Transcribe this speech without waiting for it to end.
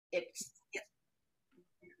It's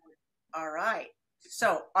all right.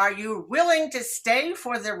 So, are you willing to stay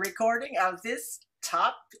for the recording of this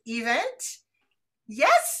top event?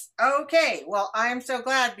 Yes? Okay. Well, I'm so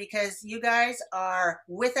glad because you guys are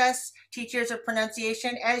with us. Teachers of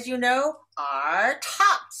pronunciation, as you know, are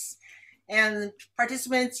tops. And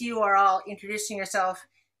participants, you are all introducing yourself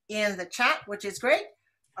in the chat, which is great.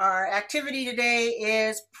 Our activity today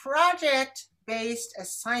is project-based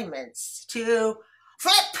assignments to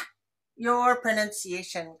flip your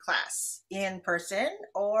pronunciation class in person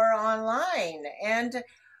or online. And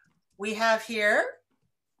we have here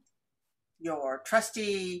your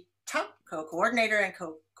trusty top co-coordinator and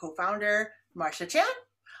co-founder, Marsha Chan,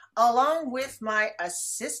 along with my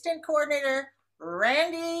assistant coordinator,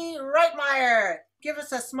 Randy Rightmire. Give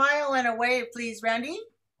us a smile and a wave, please, Randy.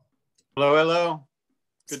 Hello, hello.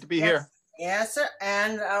 Good to be here. Yes, sir.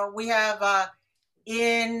 And we have,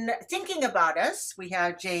 in thinking about us, we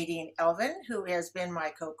have Jadine Elvin, who has been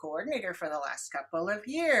my co-coordinator for the last couple of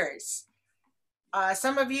years.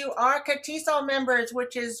 Some of you are CATESOL members,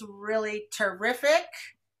 which is really terrific.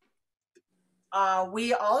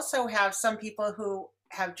 We also have some people who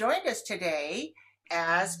have joined us today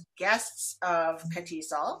as guests of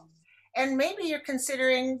CATESOL, and maybe you're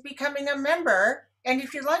considering becoming a member. And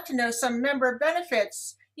if you'd like to know some member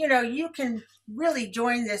benefits, you know, you can really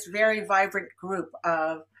join this very vibrant group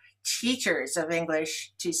of teachers of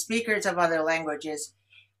English to speakers of other languages.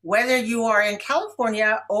 Whether you are in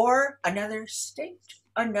California or another state,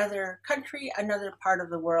 another country, another part of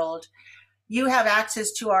the world, you have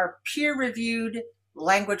access to our peer-reviewed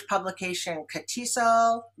language publication,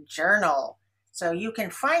 CATESOL Journal. So you can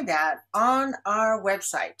find that on our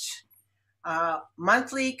website.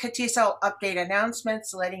 Monthly CATESOL update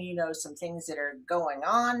announcements, letting you know some things that are going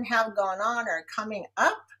on, have gone on, or coming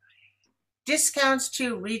up. Discounts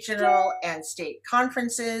to regional and state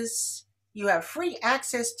conferences. You have free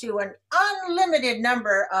access to an unlimited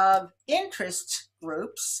number of interest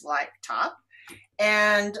groups like TOP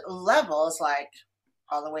and levels like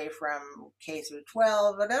all the way from K through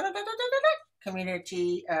 12,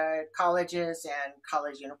 community colleges and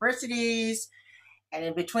college universities. And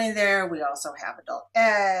in between there, we also have adult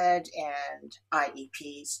ed and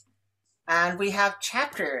IEPs. And we have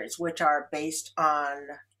chapters which are based on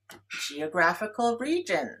geographical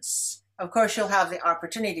regions. Of course, you'll have the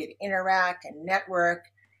opportunity to interact and network,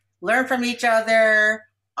 learn from each other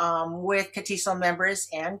with CATESOL members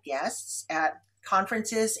and guests at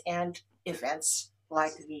conferences and events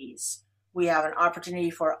like these. We have an opportunity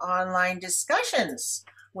for online discussions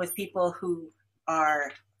with people who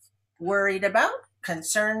are worried about,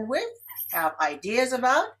 concerned with, have ideas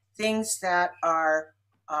about things that are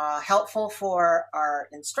helpful for our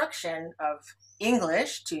instruction of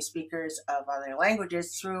English to speakers of other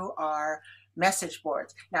languages through our message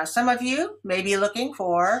boards. Now, some of you may be looking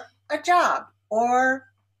for a job or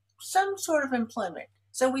some sort of employment.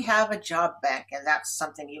 So we have a job bank, and that's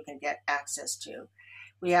something you can get access to.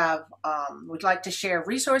 We have, we'd like to share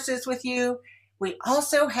resources with you. We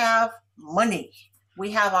also have money.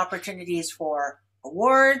 We have opportunities for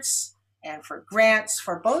awards and for grants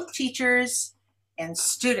for both teachers and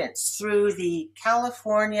students through the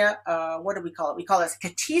California, what do we call it? We call it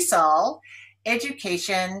CATESOL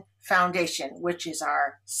Education Foundation, which is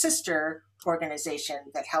our sister organization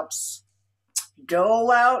that helps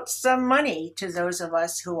dole out some money to those of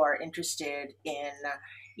us who are interested in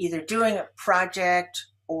either doing a project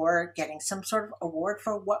or getting some sort of award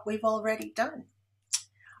for what we've already done.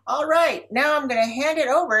 All right, now I'm going to hand it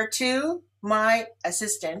over to my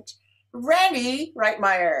assistant, Randy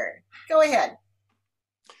Rightmire. Go ahead.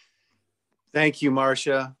 Thank you,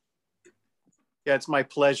 Marsha. Yeah, it's my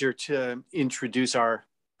pleasure to introduce our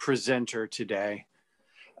presenter today.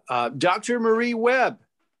 Dr. Marie Webb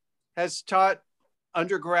has taught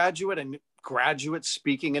undergraduate and graduate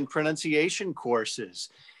speaking and pronunciation courses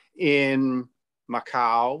in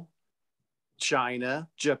Macau, China,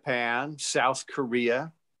 Japan, South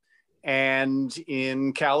Korea, and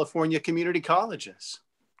in California community colleges.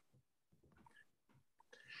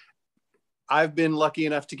 I've been lucky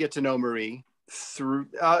enough to get to know Marie through,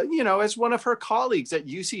 as one of her colleagues at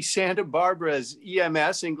UC Santa Barbara's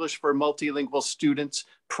EMS, English for Multilingual Students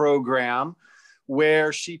program,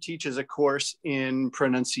 where she teaches a course in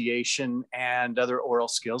pronunciation and other oral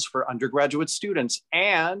skills for undergraduate students,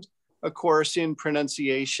 and a course in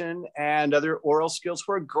pronunciation and other oral skills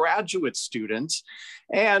for graduate students,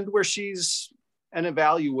 and where she's an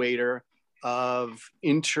evaluator of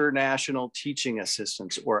international teaching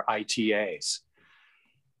assistants, or ITAs.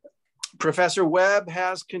 Professor Webb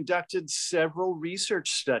has conducted several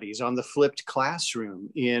research studies on the flipped classroom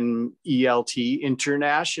in ELT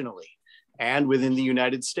internationally and within the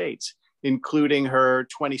United States, including her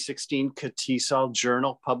 2016 CATESOL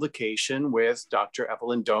journal publication with Dr.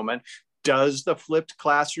 Evelyn Doman, Does the Flipped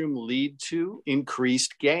Classroom Lead to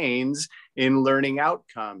Increased Gains in Learning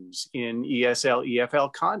Outcomes in ESL,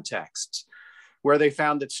 EFL contexts? Where they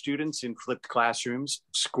found that students in flipped classrooms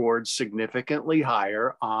scored significantly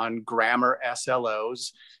higher on grammar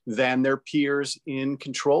SLOs than their peers in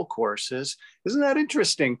control courses. Isn't that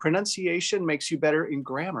interesting? Pronunciation makes you better in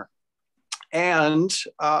grammar. And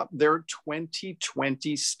their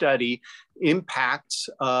 2020 study impacts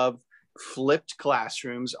of flipped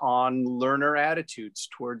classrooms on learner attitudes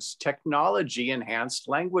towards technology-enhanced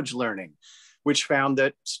language learning, which found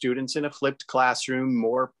that students in a flipped classroom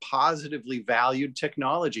more positively valued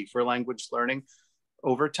technology for language learning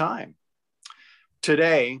over time.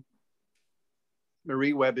 Today,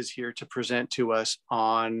 Marie Webb is here to present to us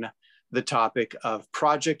on the topic of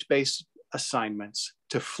project-based assignments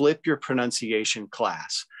to flip your pronunciation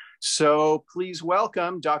class. So please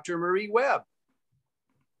welcome Dr. Marie Webb.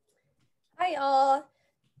 Hi all.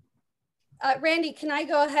 Randy, can I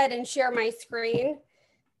go ahead and share my screen?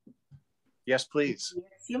 Yes, please.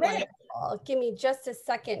 Yes, you may. Give me just a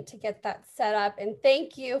second to get that set up. And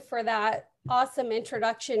thank you for that awesome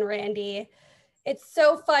introduction, Randy. It's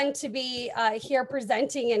so fun to be here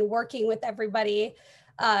presenting and working with everybody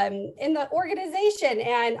in the organization.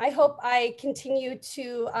 And I hope I continue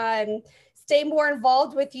to stay more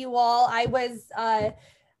involved with you all. I was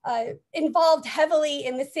involved heavily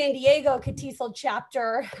in the San Diego CATESOL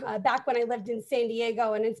chapter back when I lived in San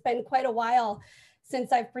Diego, and it's been quite a while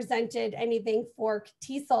since I've presented anything for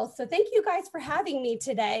TESOL. So thank you guys for having me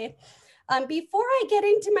today. Before I get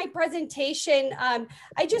into my presentation,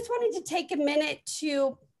 I just wanted to take a minute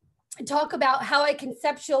to talk about how I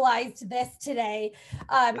conceptualized this today.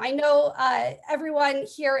 I know everyone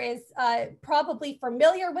here is probably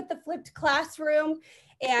familiar with the flipped classroom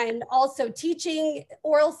and also teaching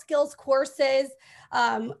oral skills courses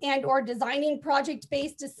and or designing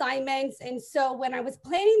project-based assignments. And so when I was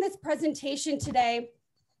planning this presentation today,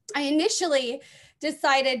 I initially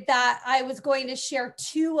decided that I was going to share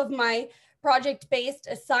two of my project-based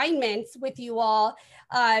assignments with you all.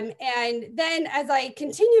 And then as I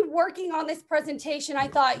continued working on this presentation, I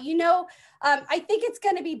thought, you know, I think it's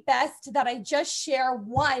going to be best that I just share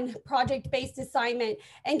one project-based assignment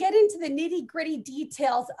and get into the nitty-gritty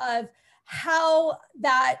details of how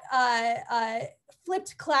that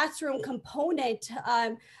flipped classroom component,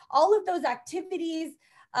 all of those activities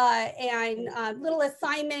and little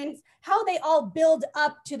assignments, how they all build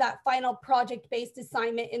up to that final project-based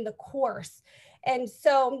assignment in the course. And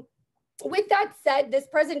so with that said, this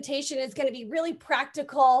presentation is going to be really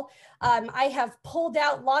practical. I have pulled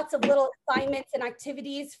out lots of little assignments and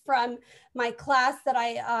activities from my class that I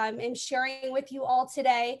am sharing with you all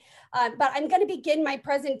today. But I'm going to begin my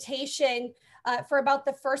presentation for about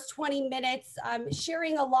the first 20 minutes,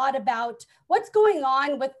 sharing a lot about what's going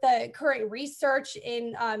on with the current research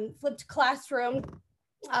in flipped classroom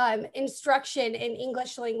instruction in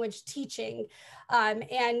English language teaching.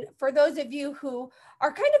 And for those of you who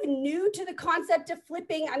are kind of new to the concept of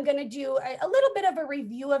flipping, I'm going to do a little bit of a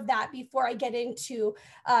review of that before I get into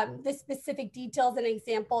the specific details and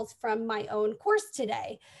examples from my own course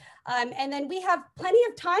today. And then we have plenty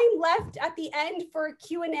of time left at the end for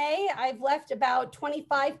Q&A. I've left about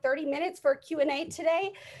 25-30 minutes for Q&A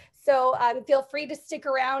today. So feel free to stick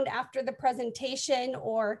around after the presentation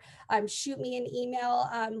or shoot me an email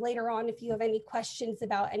later on if you have any questions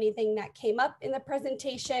about anything that came up in the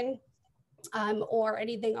presentation or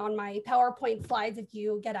anything on my PowerPoint slides. If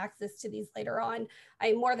you get access to these later on,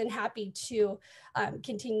 I'm more than happy to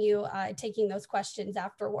continue taking those questions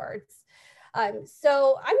afterwards.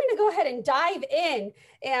 So I'm going to go ahead and dive in.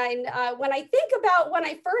 And when I think about when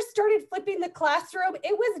I first started flipping the classroom,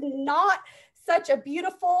 it was not such a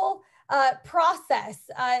beautiful process.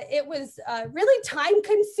 It was really time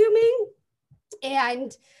consuming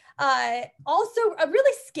and also a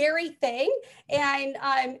really scary thing. And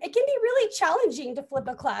it can be really challenging to flip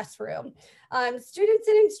a classroom. Students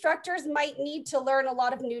and instructors might need to learn a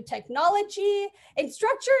lot of new technology.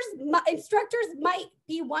 Instructors might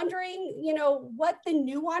be wondering, you know, what the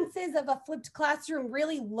nuances of a flipped classroom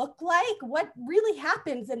really look like, what really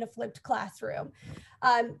happens in a flipped classroom.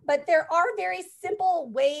 But there are very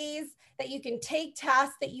simple ways that you can take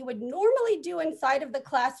tasks that you would normally do inside of the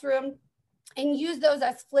classroom and use those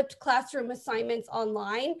as flipped classroom assignments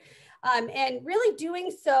online. And really doing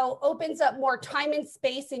so opens up more time and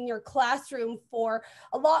space in your classroom for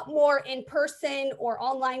a lot more in-person or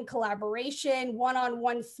online collaboration,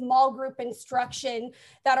 one-on-one small group instruction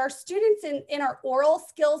that our students in our oral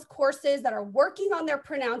skills courses that are working on their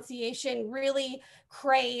pronunciation really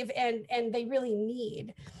crave and they really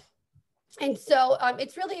need. And so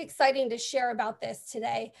it's really exciting to share about this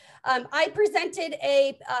today. I presented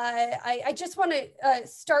I just want to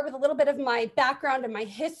start with a little bit of my background and my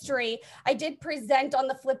history. I did present on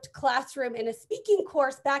the flipped classroom in a speaking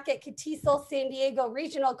course back at CATESOL San Diego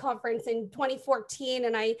Regional Conference in 2014.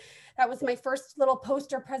 And that was my first little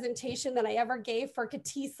poster presentation that I ever gave for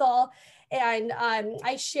CATESOL. And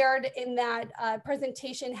I shared in that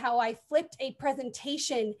presentation how I flipped a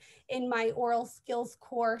presentation in my oral skills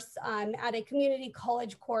course at a community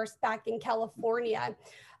college course back in California.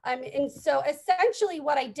 And so essentially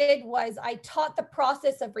what I did was I taught the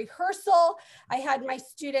process of rehearsal. I had my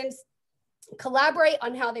students collaborate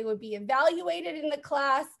on how they would be evaluated in the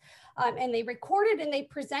class. And they recorded and they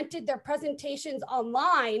presented their presentations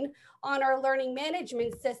online on our learning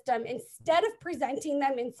management system instead of presenting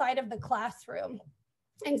them inside of the classroom.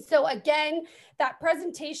 And so again, that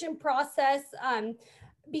presentation process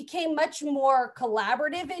became much more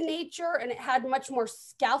collaborative in nature, and it had much more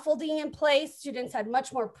scaffolding in place. Students had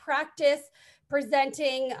much more practice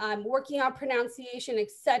presenting, working on pronunciation,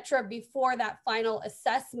 etc., before that final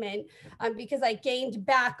assessment, because I gained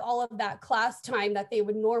back all of that class time that they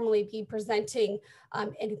would normally be presenting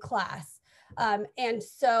in class. And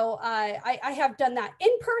so I have done that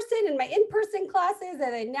in person in my in-person classes,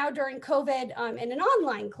 and then now during COVID in an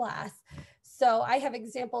online class. So I have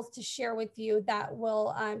examples to share with you that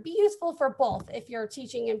will be useful for both if you're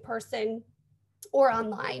teaching in person or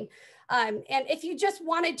online. And if you just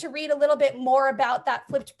wanted to read a little bit more about that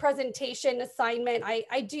flipped presentation assignment,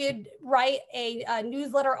 I did write a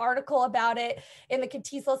newsletter article about it in the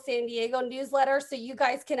CATESOL San Diego newsletter. So you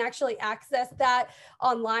guys can actually access that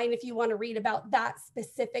online if you want to read about that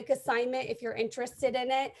specific assignment, if you're interested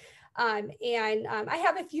in it. I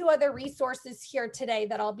have a few other resources here today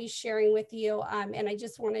that I'll be sharing with you. And I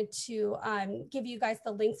just wanted to give you guys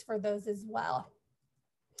the links for those as well.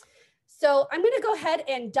 So I'm going to go ahead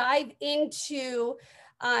and dive into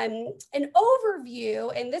an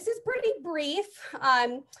overview, and this is pretty brief,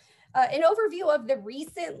 an overview of the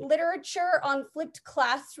recent literature on flipped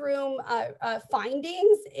classroom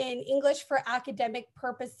findings in English for academic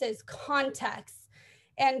purposes context.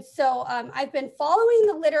 And so I've been following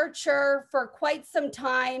the literature for quite some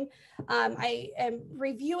time. I am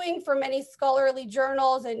reviewing for many scholarly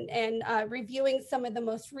journals and reviewing some of the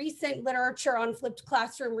most recent literature on flipped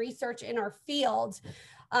classroom research in our field.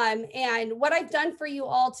 And what I've done for you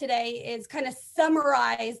all today is kind of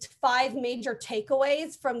summarized 5 major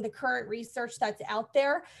takeaways from the current research that's out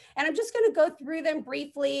there. And I'm just going to go through them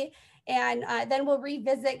briefly. And then we'll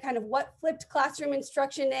revisit kind of what flipped classroom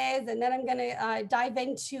instruction is. And then I'm going to dive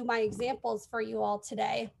into my examples for you all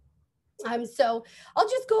today. So I'll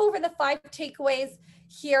just go over the 5 takeaways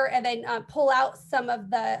here and then pull out some of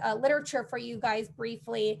the literature for you guys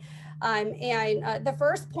briefly. The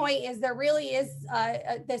first point is there really is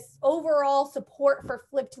this overall support for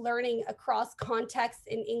flipped learning across contexts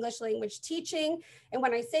in English language teaching. And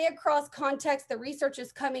when I say across context, the research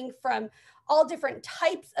is coming from all different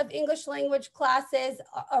types of English language classes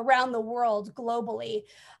around the world globally.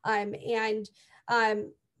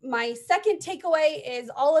 My second takeaway is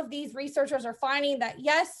all of these researchers are finding that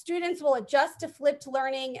yes, students will adjust to flipped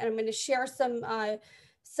learning, and I'm going to share some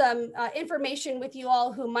information with you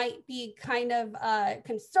all who might be kind of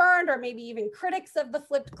concerned or maybe even critics of the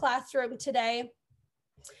flipped classroom today.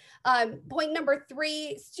 Point number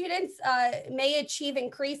 3, students may achieve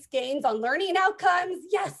increased gains on learning outcomes.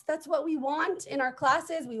 Yes, that's what we want in our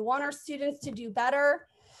classes. We want our students to do better.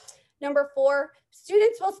 Number 4,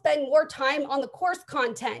 students will spend more time on the course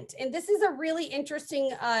content. And this is a really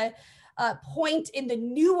interesting point in the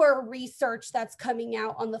newer research that's coming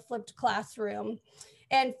out on the flipped classroom.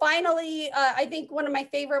 And finally, I think one of my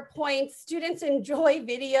favorite points, students enjoy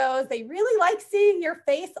videos. They really like seeing your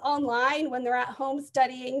face online when they're at home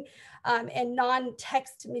studying and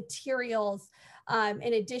non-text materials,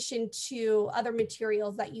 in addition to other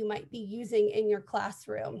materials that you might be using in your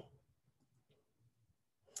classroom.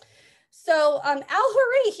 So Al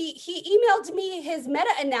Hurry, he emailed me his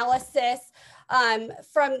meta-analysis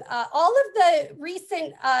from all of the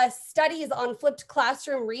recent studies on flipped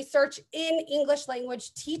classroom research in English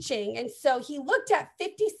language teaching. And so he looked at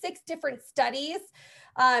 56 different studies.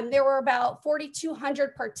 There were about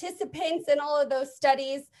 4,200 participants in all of those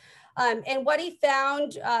studies. And what he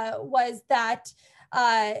found was that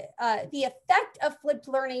the effect of flipped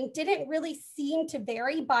learning didn't really seem to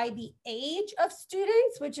vary by the age of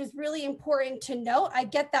students, which is really important to note. I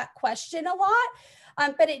get that question a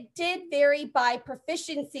lot, but it did vary by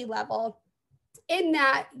proficiency level, in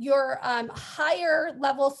that your higher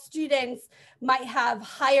level students might have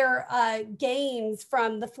higher gains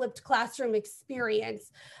from the flipped classroom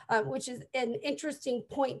experience, which is an interesting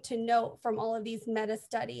point to note from all of these meta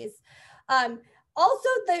studies. Also,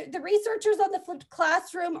 the researchers on the flipped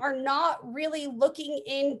classroom are not really looking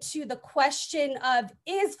into the question of,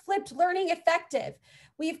 is flipped learning effective?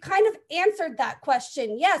 We've kind of answered that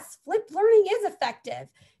question. Yes, flipped learning is effective.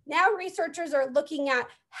 Now researchers are looking at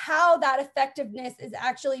how that effectiveness is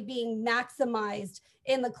actually being maximized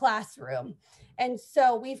in the classroom. And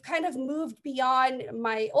so we've kind of moved beyond.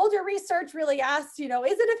 My older research really asked, is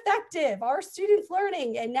it effective? Are students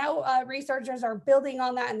learning? And now researchers are building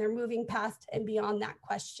on that, and they're moving past and beyond that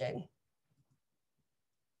question.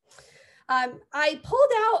 I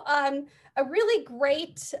pulled out a really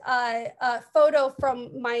great photo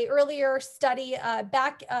from my earlier study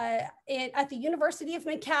back at the University of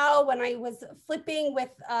Macau, when I was flipping with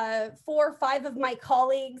 4 or 5 of my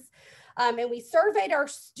colleagues. And we surveyed our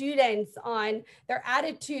students on their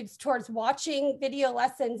attitudes towards watching video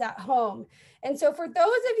lessons at home. And so for those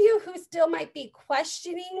of you who still might be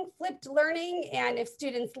questioning flipped learning and if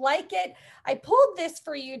students like it, I pulled this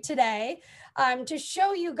for you today to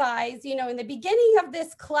show you guys, in the beginning of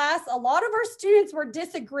this class, a lot of our students were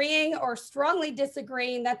disagreeing or strongly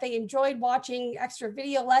disagreeing that they enjoyed watching extra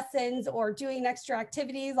video lessons or doing extra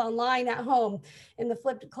activities online at home in the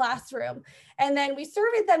flipped classroom. And then we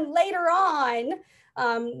surveyed them later on,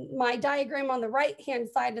 my diagram on the right-hand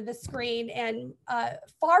side of the screen, and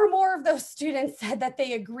far more of those students said that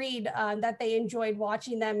they agreed that they enjoyed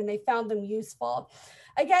watching them and they found them useful.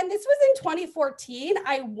 Again, this was in 2014.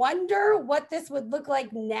 I wonder what this would look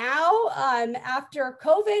like now after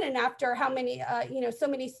COVID, and after how many, so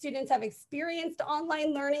many students have experienced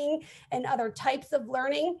online learning and other types of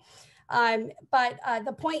learning. But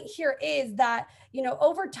the point here is that,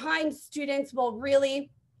 over time, students will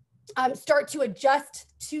really start to adjust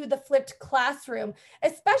to the flipped classroom,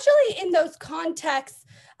 especially in those contexts.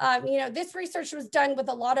 This research was done with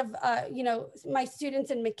a lot of, my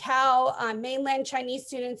students in Macau, mainland Chinese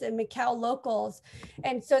students and Macau locals.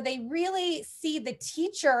 And so they really see the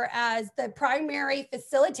teacher as the primary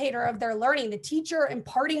facilitator of their learning, the teacher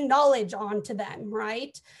imparting knowledge onto them,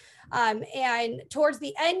 right? And towards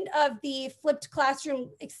the end of the flipped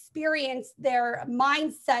classroom experience, their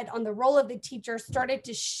mindset on the role of the teacher started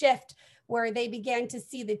to shift, where they began to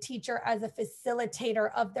see the teacher as a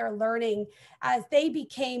facilitator of their learning as they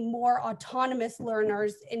became more autonomous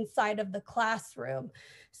learners inside of the classroom.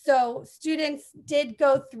 So students did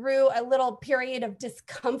go through a little period of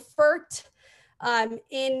discomfort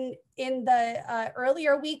in the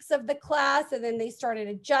earlier weeks of the class, and then they started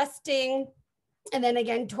adjusting. And then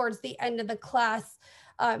again, towards the end of the class,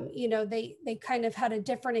 they kind of had a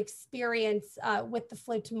different experience with the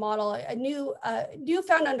flipped model, a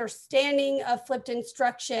newfound understanding of flipped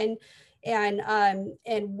instruction and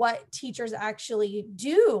what teachers actually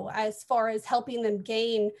do as far as helping them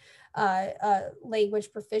gain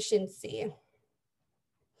language proficiency.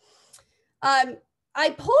 I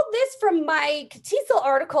pulled this from my TESOL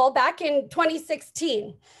article back in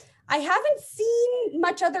 2016. I haven't seen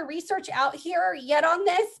much other research out here yet on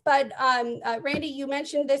this, but Randy, you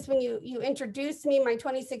mentioned this when you introduced me, my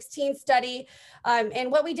 2016 study. And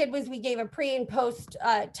what we did was we gave a pre and post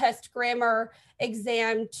test grammar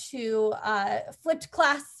exam to flipped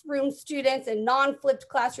classroom students and non-flipped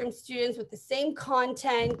classroom students with the same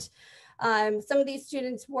content. Some of these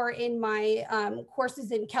students were in my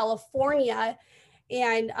courses in California.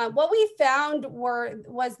 And what we found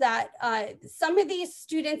was that some of these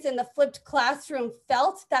students in the flipped classroom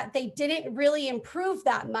felt that they didn't really improve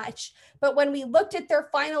that much. But when we looked at their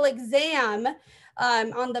final exam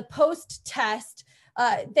on the post test,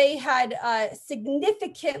 they had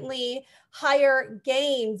significantly higher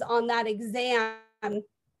gains on that exam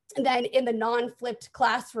than in the non-flipped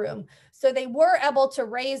classroom. So they were able to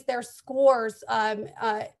raise their scores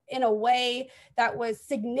in a way that was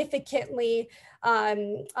significantly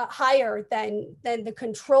higher than the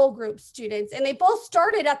control group students. And they both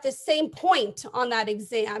started at the same point on that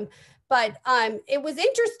exam. But it was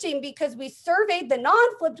interesting because we surveyed the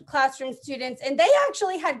non-flipped classroom students, and they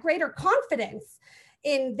actually had greater confidence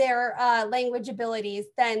in their language abilities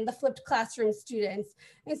than the flipped classroom students.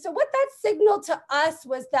 And so what that signaled to us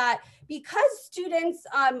was that because students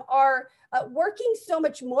are working so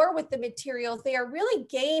much more with the materials, they are really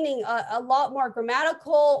gaining a lot more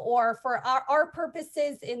grammatical, or for our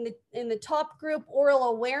purposes in the top group, oral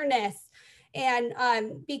awareness. And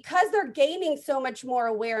because they're gaining so much more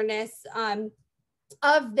awareness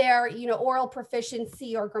of their, oral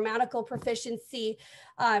proficiency or grammatical proficiency,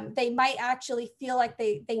 they might actually feel like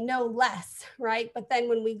they know less, right? But then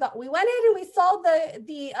when we went in and we saw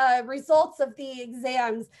the results of the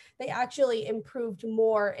exams, they actually improved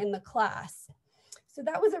more in the class. So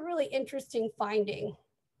that was a really interesting finding.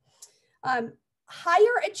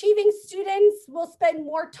 Higher achieving students will spend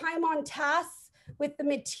more time on tasks with the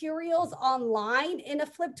materials online in a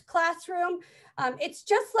flipped classroom. It's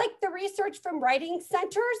just like the research from writing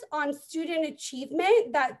centers on student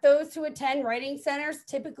achievement, that those who attend writing centers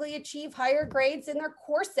typically achieve higher grades in their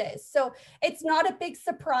courses. So it's not a big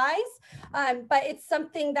surprise, but it's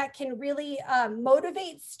something that can really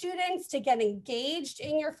motivate students to get engaged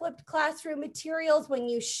in your flipped classroom materials when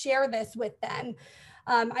you share this with them.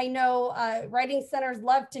 I know writing centers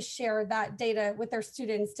love to share that data with their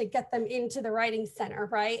students to get them into the writing center,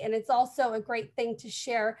 right? And it's also a great thing to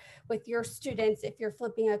share with your students if you're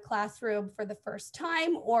flipping a classroom for the first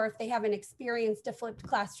time, or if they haven't experienced a flipped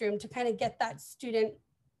classroom, to kind of get that student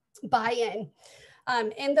buy-in.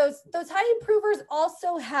 And those high improvers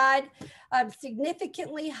also had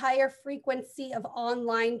significantly higher frequency of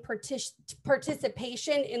online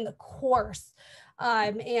participation in the course,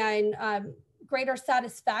 and greater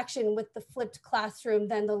satisfaction with the flipped classroom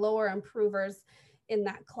than the lower improvers in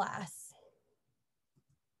that class.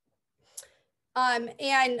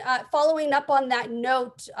 Following up on that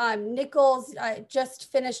note, Nichols just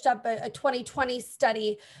finished up a 2020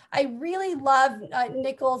 study. I really love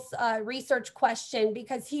Nichols' research question,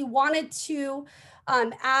 because he wanted to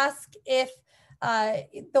ask if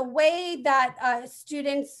the way that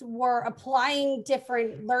students were applying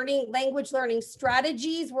different language learning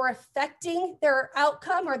strategies were affecting their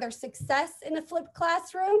outcome or their success in a flipped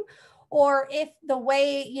classroom, or if the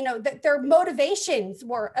way, that their motivations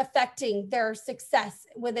were affecting their success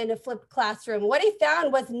within a flipped classroom. What he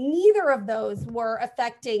found was neither of those were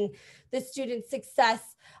affecting the student's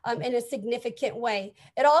success in a significant way.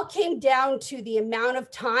 It all came down to the amount of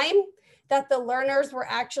time that the learners were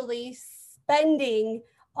actually spending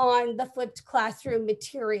on the flipped classroom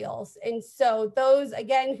materials. And so those,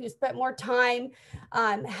 again, who spent more time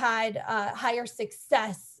had higher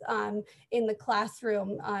success in the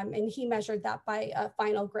classroom. And he measured that by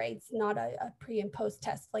final grades, not a pre and post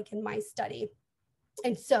test like in my study.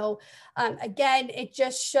 And so, again, it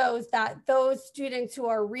just shows that those students who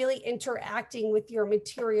are really interacting with your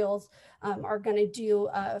materials are going to do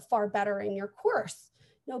far better in your course.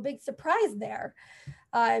 No big surprise there.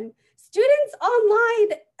 Students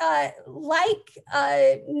online like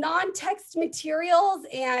non-text materials,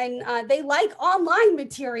 and they like online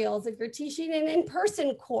materials if you're teaching an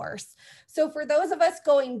in-person course. So for those of us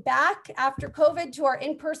going back after COVID to our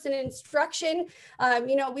in-person instruction,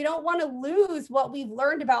 we don't want to lose what we've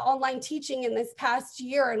learned about online teaching in this past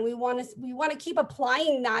year, and we want to keep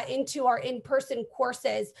applying that into our in-person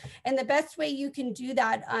courses. And the best way you can do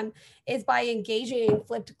that is by engaging in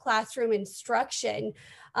flipped classroom instruction.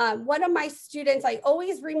 One of my students, I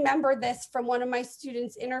always remember this from one of my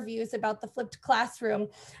students' interviews about the flipped classroom,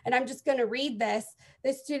 and I'm just going to read this.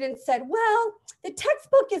 The student said, "Well, the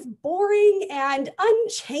textbook is boring and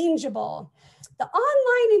unchangeable. The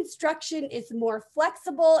online instruction is more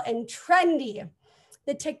flexible and trendy.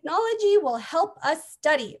 The technology will help us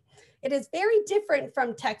study. It is very different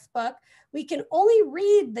from textbook. We can only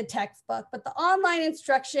read the textbook, but the online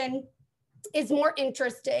instruction is more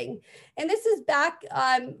interesting." And this is back,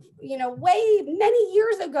 way many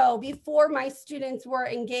years ago, before my students were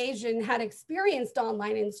engaged and had experienced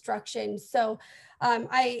online instruction. So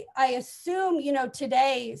I assume,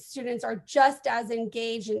 today students are just as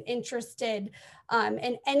engaged and interested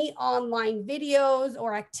in any online videos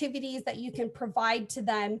or activities that you can provide to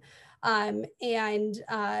them, and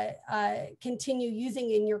continue using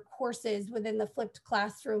in your courses within the flipped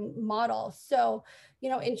classroom model. So,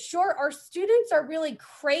 in short, our students are really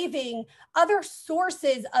craving other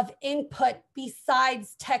sources of input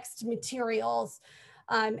besides text materials.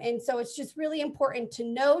 And so it's just really important to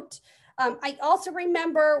note. I also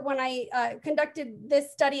remember when I conducted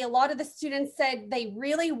this study, a lot of the students said they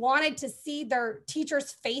really wanted to see their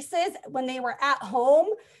teachers' faces when they were at home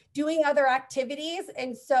doing other activities.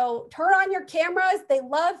 And so turn on your cameras. They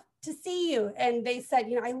love to see you. And they said,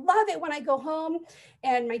 you know, I love it when I go home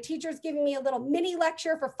and my teacher's giving me a little mini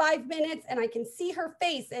lecture for 5 minutes and I can see her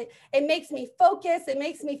face. It makes me focus. It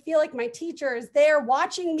makes me feel like my teacher is there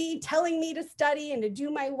watching me, telling me to study and to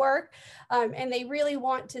do my work. And they really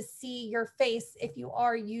want to see your face if you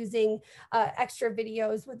are using extra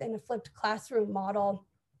videos within a flipped classroom model,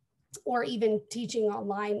 or even teaching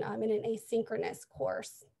online in an asynchronous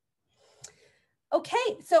course.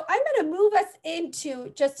 Okay, so I'm going to move us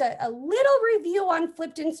into just a little review on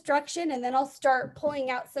flipped instruction, and then I'll start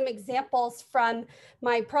pulling out some examples from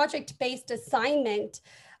my project-based assignment.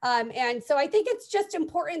 And so I think it's just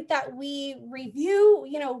important that we review,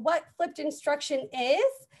 you know, what flipped instruction is.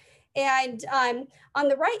 And on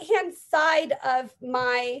the right-hand side of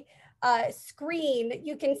my screen,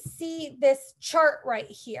 you can see this chart right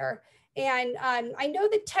here. And I know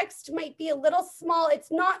the text might be a little small.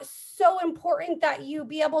 It's not so important that you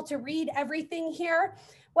be able to read everything here.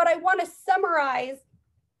 What I want to summarize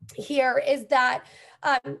here is that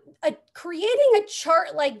creating a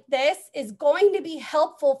chart like this is going to be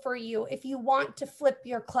helpful for you if you want to flip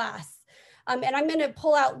your class. And I'm going to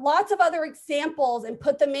pull out lots of other examples and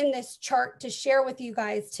put them in this chart to share with you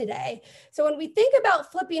guys today. So when we think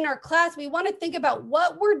about flipping our class, we want to think about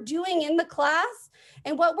what we're doing in the class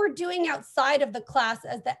and what we're doing outside of the class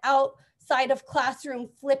as the outside of classroom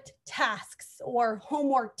flipped tasks or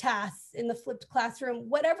homework tasks in the flipped classroom,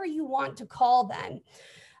 whatever you want to call them.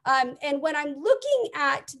 And when I'm looking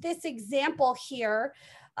at this example here,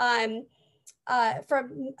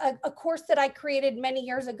 from a course that I created many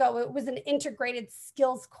years ago. It was an integrated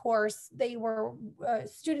skills course. They were,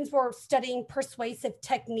 students were studying persuasive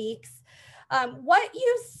techniques. What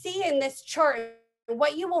you see in this chart,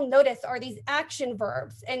 what you will notice are these action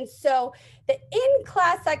verbs. And so the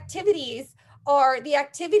in-class activities are the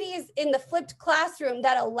activities in the flipped classroom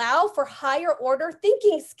that allow for higher order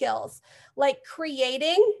thinking skills, like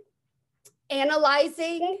creating,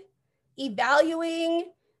 analyzing,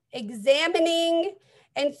 evaluating, examining.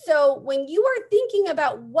 And so when you are thinking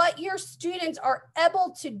about what your students are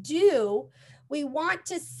able to do, we want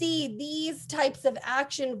to see these types of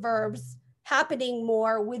action verbs happening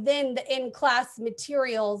more within the in-class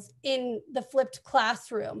materials in the flipped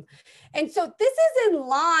classroom. And so this is in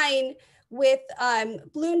line with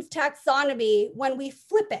Bloom's taxonomy when we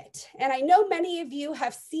flip it. And I know many of you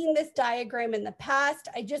have seen this diagram in the past.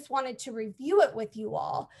 I just wanted to review it with you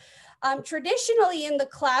all. Traditionally in the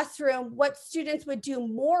classroom, what students would do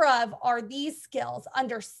more of are these skills: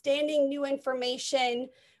 understanding new information,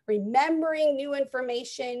 remembering new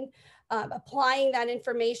information, applying that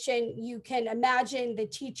information. You can imagine the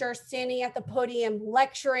teacher standing at the podium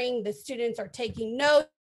lecturing, the students are taking notes,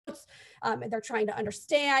 and they're trying to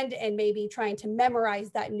understand and maybe trying to memorize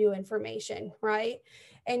that new information, right?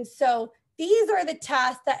 And so these are the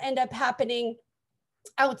tasks that end up happening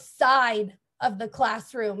outside of the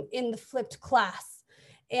classroom in the flipped class.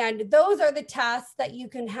 And those are the tasks that you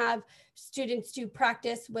can have students do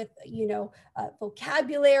practice with, you know,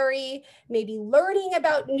 vocabulary, maybe learning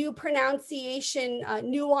about new pronunciation,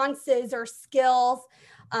 nuances or skills.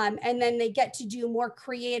 And then they get to do more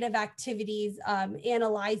creative activities,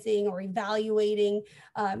 analyzing or evaluating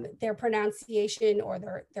their pronunciation or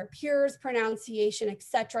their peers' pronunciation, et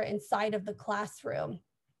cetera, inside of the classroom.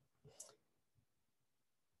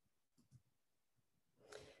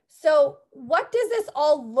 So what does this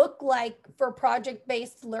all look like for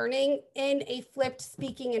project-based learning in a flipped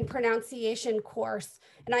speaking and pronunciation course?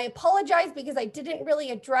 And I apologize because I didn't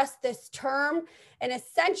really address this term. And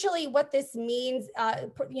essentially what this means,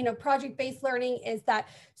 you know, project-based learning is that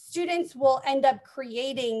students will end up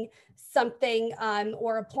creating something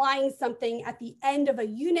or applying something at the end of a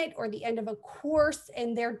unit or the end of a course,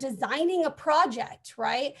 and they're designing a project,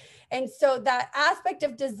 right? And so that aspect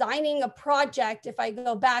of designing a project, if I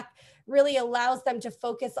go back, really allows them to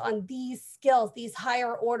focus on these skills, these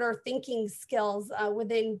higher order thinking skills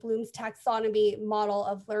within Bloom's taxonomy model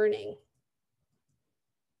of learning.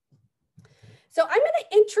 So I'm going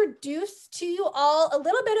to introduce to you all a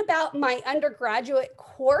little bit about my undergraduate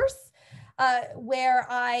course where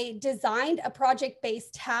I designed a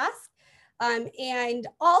project-based task. And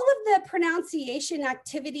all of the pronunciation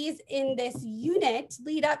activities in this unit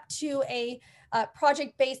lead up to a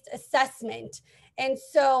project-based assessment. And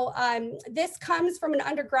so this comes from an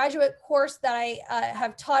undergraduate course that I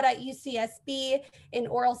have taught at UCSB in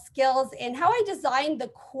oral skills. And how I designed the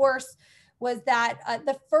course was that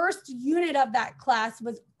the first unit of that class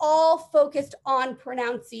was all focused on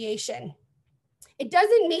pronunciation. It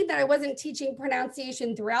doesn't mean that I wasn't teaching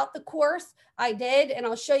pronunciation throughout the course. I did, and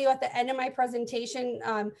I'll show you at the end of my presentation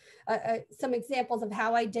some examples of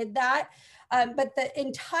how I did that. But the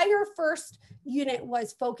entire first unit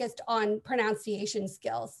was focused on pronunciation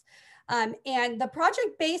skills. And the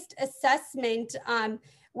project-based assessment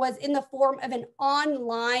was in the form of an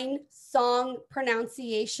online song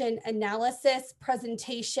pronunciation analysis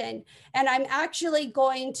presentation. And I'm actually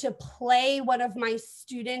going to play one of my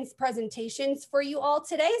students' presentations for you all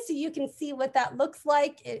today so you can see what that looks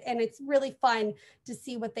like. And it's really fun to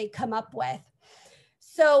see what they come up with.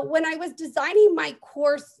 So when I was designing my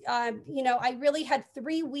course, you know, I really had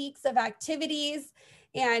 3 weeks of activities.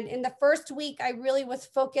 And in the first week, I really was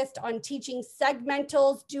focused on teaching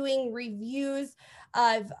segmentals, doing reviews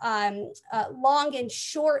of long and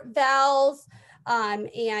short vowels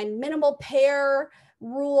and minimal pair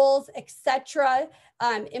rules, etc.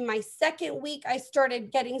 In my second week, I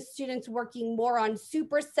started getting students working more on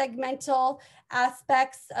super segmental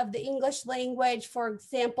aspects of the English language. For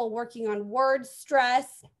example, working on word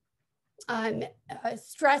stress,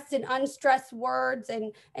 stressed and unstressed words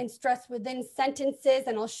and stress within sentences.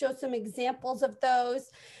 And I'll show some examples of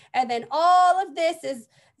those. And then all of this is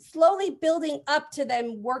slowly building up to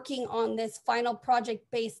them working on this final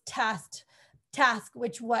project-based task,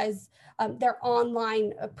 which was their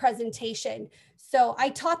online presentation. So I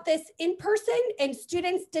taught this in person and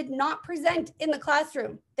students did not present in the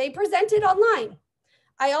classroom. They presented online.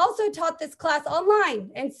 I also taught this class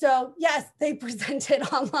online. And so yes, they presented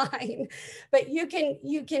online, but you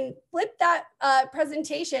can flip that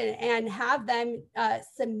presentation and have them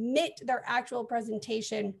submit their actual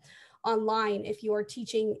presentation online if you are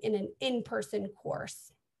teaching in an in-person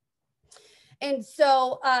course. And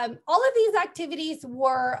so all of these activities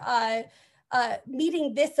were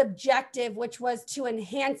meeting this objective, which was to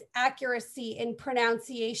enhance accuracy in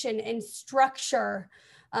pronunciation and structure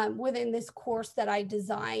within this course that I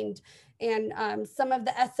designed. And some of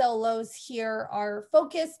the SLOs here are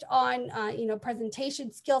focused on, you know,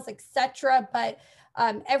 presentation skills, etc. But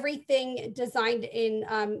everything designed in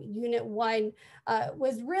Unit 1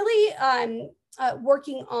 was really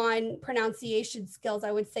working on pronunciation skills,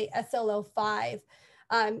 I would say SLO 5.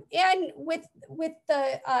 And with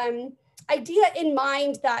the idea in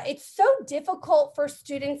mind that it's so difficult for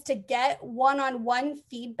students to get one-on-one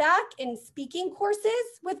feedback in speaking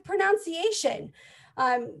courses with pronunciation.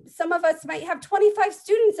 Some of us might have 25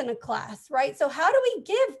 students in a class, right? So how do we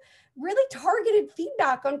give really targeted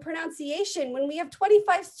feedback on pronunciation when we have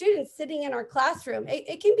 25 students sitting in our classroom?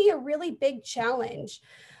 It can be a really big challenge.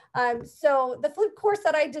 So the flipped course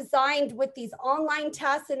that I designed with these online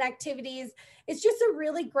tasks and activities is just a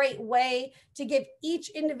really great way to give each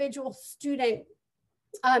individual student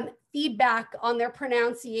feedback on their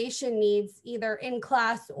pronunciation needs, either in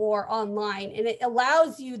class or online. And it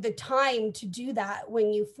allows you the time to do that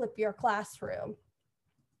when you flip your classroom.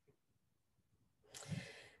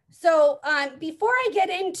 So before I get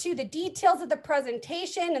into the details of the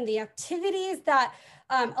presentation and the activities that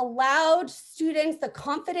allowed students the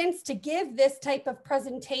confidence to give this type of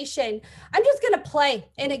presentation, I'm just going to play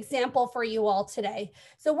an example for you all today.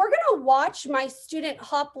 So we're going to watch my student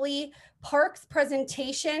Hopley Park's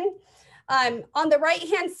presentation. On the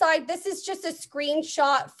right-hand side, this is just a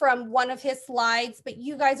screenshot from one of his slides, but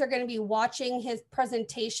you guys are going to be watching his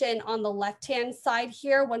presentation on the left-hand side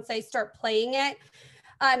here once I start playing it.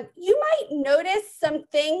 You might notice some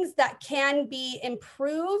things that can be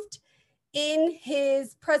improved in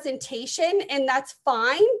his presentation, and that's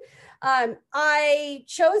fine. I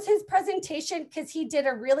chose his presentation because he did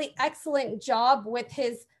a really excellent job with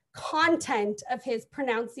his content of his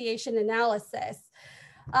pronunciation analysis.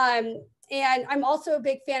 And I'm also a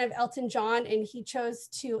big fan of Elton John, and he chose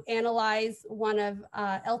to analyze one of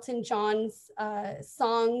Elton John's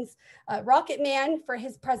songs, Rocket Man, for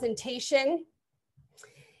his presentation.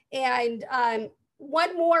 And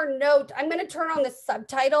one more note, I'm going to turn on the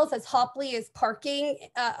subtitles as Hopley is parking.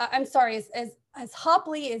 I'm sorry, as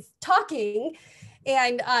Hopley is talking.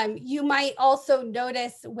 And you might also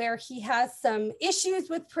notice where he has some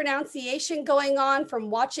issues with pronunciation going on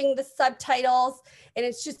from watching the subtitles. And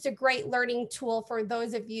it's just a great learning tool for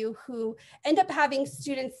those of you who end up having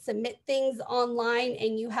students submit things online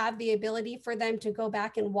and you have the ability for them to go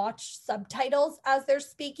back and watch subtitles as they're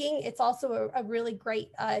speaking. It's also a really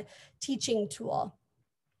great teaching tool.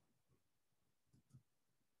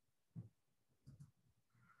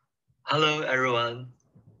 Hello, everyone.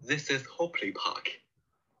 This is Hopley Park.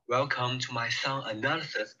 Welcome to my song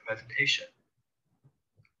analysis presentation.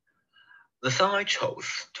 The song I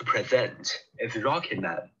chose to present is Rocket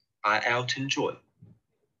Man by Elton John.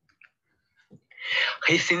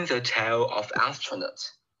 He sings a tale of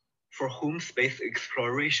astronaut for whom space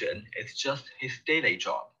exploration is just his daily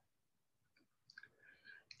job.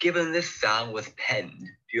 Given this song was penned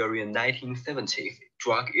during the 1970s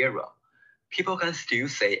drug era, people can still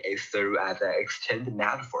say it serves as an extended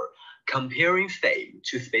metaphor comparing fame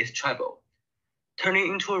to space travel. Turning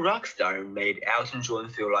into a rock star made Elton John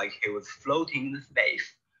feel like he was floating in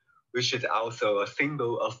space, which is also a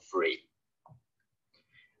symbol of free.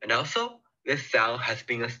 And also, this song has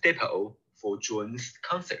been a staple for John's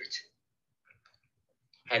concert.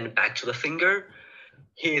 And back to the singer,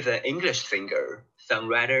 he is an English singer,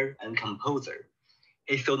 songwriter, and composer.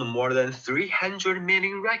 He sold more than 300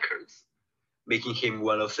 million records, making him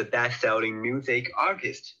one of the best-selling music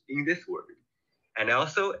artists in this world. And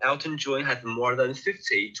also, Elton John has more than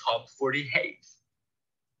 50 top 40 hits.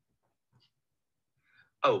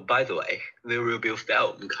 Oh, by the way, there will be a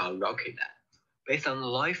film called Rocket Man, based on the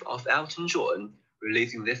life of Elton John,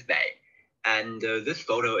 releasing this May. And this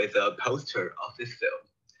photo is a poster of this film.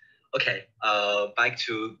 Okay, back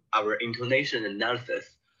to our intonation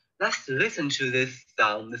analysis. Let's listen to this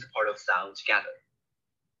sound, this part of sound together.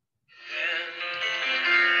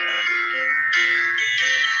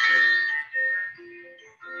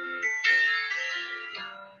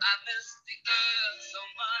 I miss the earth so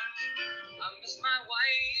much. I miss my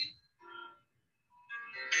wife.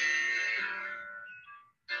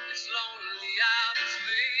 It's lonely out in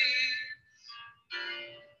space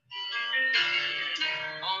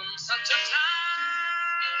on such a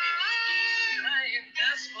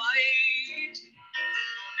timeless flight.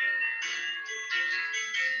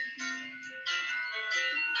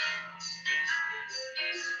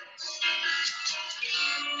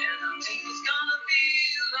 And I think it's gonna be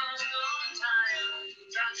a long, long time.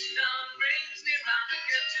 Touchdown brings me round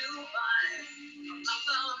again to find I'm not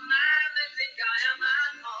the man they think I am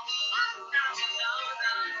at home. Oh, no, no,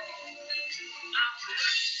 no. I'm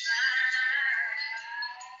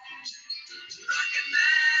Rocket Man.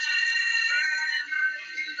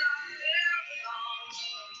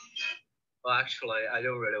 Well, actually, I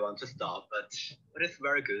don't really want to stop, but it's a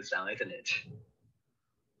very good sound, isn't it?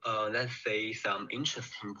 Let's say some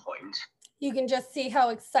interesting point. You can just see how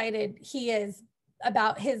excited he is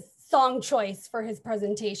about his song choice for his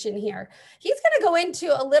presentation here. He's going to go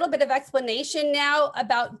into a little bit of explanation now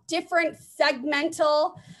about different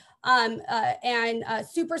segmental and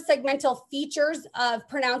super segmental features of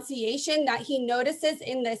pronunciation that he notices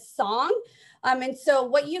in this song. And so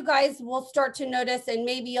what you guys will start to notice, and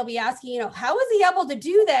maybe you'll be asking, how is he able to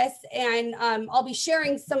do this? And I'll be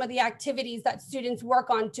sharing some of the activities that students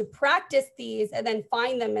work on to practice these and then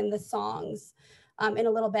find them in the songs in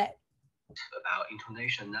a little bit. About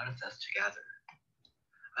intonation analysis together.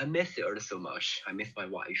 I miss the earth so much. I miss my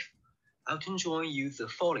wife. Elton John used the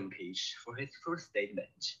falling pitch for his first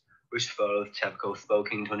statement, which follows typical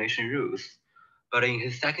spoken intonation rules. But in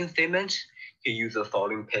his second statement, he used a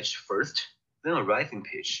falling pitch first, then a rising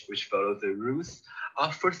pitch, which follows the rules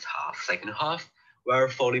of first half, second half, where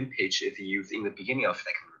falling pitch is used in the beginning of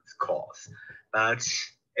second clause, but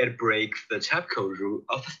it breaks the typical rule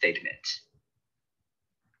of the statement.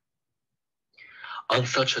 On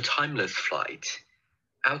such a timeless flight,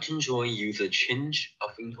 Elton John used a change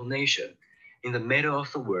of intonation in the middle of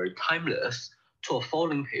the word timeless to a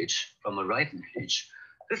falling pitch from a rising pitch.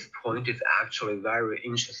 This point is actually very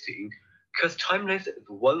interesting because timeless is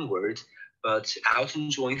one word, but Elton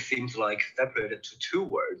John seems like separated to two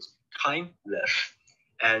words, timeless,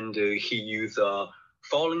 and he used a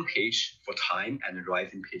falling pitch for time and a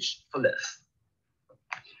rising pitch for less.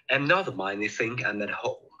 And now the mind is think I'm at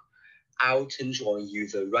home. Elton John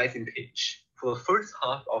used a rising pitch for the first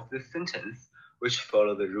half of this sentence, which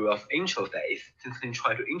follow the rule of intro phase, since he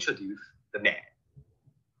tried to introduce the man.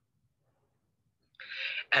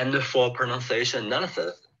 And for pronunciation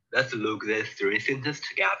analysis, let's look these three sentences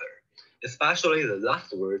together, especially the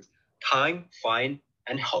last words, time, find,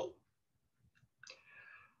 and home.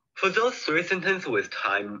 For those three sentences with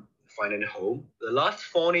time, find, and home, the last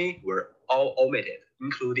 40 were all omitted,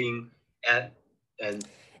 including and.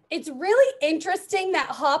 It's really interesting that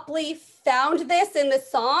Hopley found this in the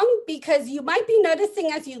song, because you might be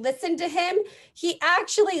noticing as you listen to him, he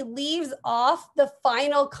actually leaves off the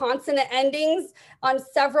final consonant endings on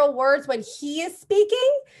several words when he is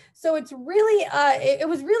speaking. So it's really, it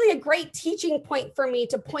was really a great teaching point for me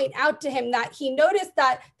to point out to him that he noticed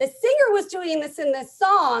that the singer was doing this in this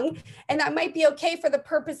song, and that might be okay for the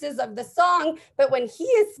purposes of the song, but when he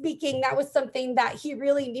is speaking, that was something that he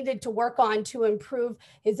really needed to work on to improve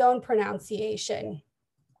his own pronunciation.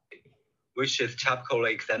 Which is a typical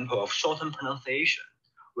example of shortened pronunciation.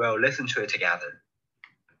 We'll listen to it together.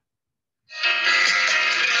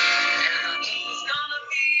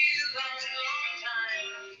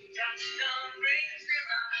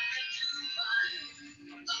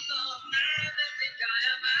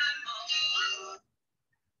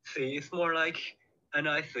 See, it's more like, and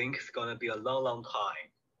I think it's gonna be a long, long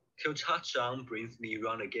time till touchdown brings me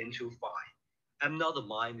round again to find. I'm not the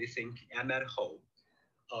mind they think I'm at home.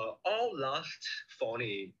 All last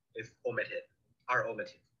phony is are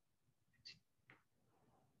omitted.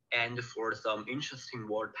 And for some interesting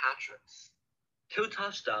word patterns, till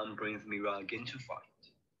touchdown brings me round again to find.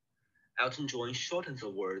 Elton John shortens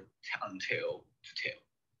the word until to till.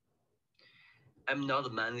 I'm not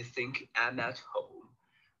the man they think I'm at home.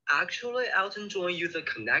 Actually, Elton John used a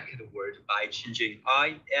connected word by changing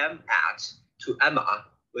I am at to Emma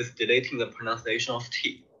with deleting the pronunciation of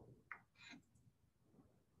T.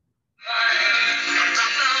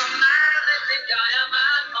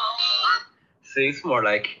 See, it's more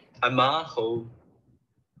like Emma home.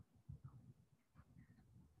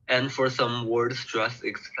 And for some word stress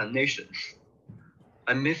explanations,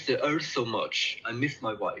 I miss the earth so much, I miss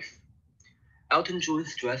my wife. Elton John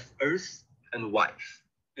stressed earth and wife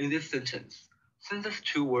in this sentence, since these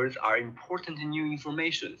two words are important new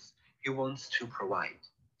informations he wants to provide.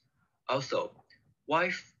 Also,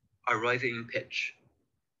 wife are rising in pitch.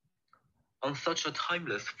 On such a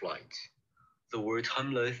timeless flight, the word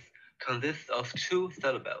timeless consists of two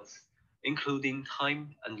syllables, including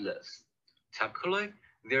time and less. Typically,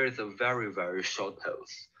 there is a very, very short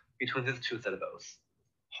pause between these two syllables.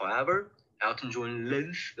 However, Elton John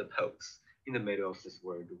lengthens the pause in the middle of this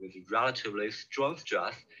word with relatively strong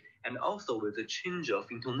stress and also with a change of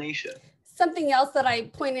intonation. Something else that I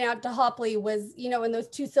pointed out to Hopley was, you know, in those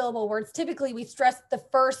two syllable words, typically we stress the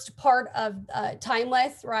first part of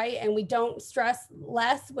timeless, right? And we don't stress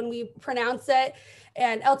less when we pronounce it.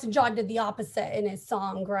 And Elton John did the opposite in his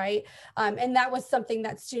song, right? And that was something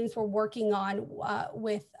that students were working on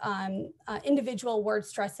with individual word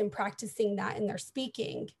stress and practicing that in their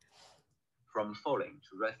speaking. From falling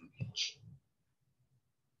to rising pitch.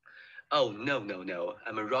 Oh, no,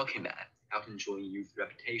 I'm a Rocky Man. Elton John used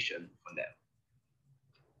reputation for them.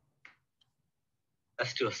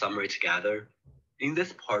 Let's do a summary together. In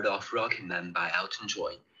this part of Rocky Man by Elton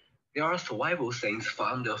John, there are survival scenes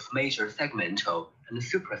found of major segmental and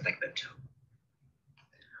suprasegmental.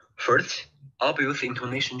 First, obvious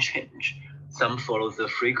intonation change. Some follow the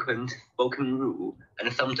frequent spoken rule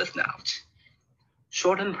and some does not.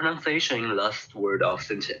 Shorten pronunciation in last word of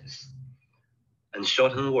sentence. And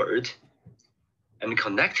shorten word, and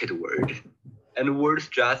connected word, and word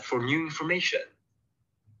stress for new information,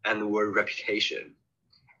 and word repetition,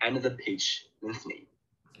 and the pitch lengthening.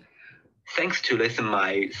 Thanks to listen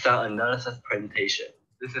my sound analysis presentation.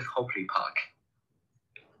 This is Hopley Park.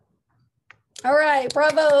 All right,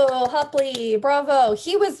 bravo, Hopley, bravo.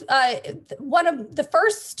 He was one of the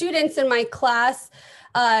first students in my class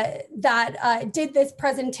that did this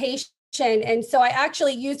presentation. And so I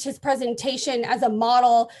actually used his presentation as a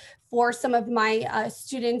model for some of my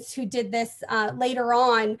students who did this later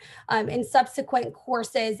on in subsequent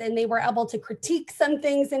courses, and they were able to critique some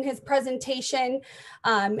things in his presentation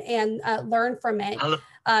and learn from it.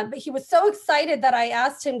 But he was so excited that I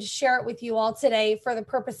asked him to share it with you all today for the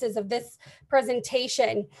purposes of this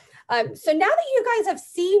presentation. So now that you guys have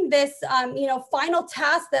seen this, final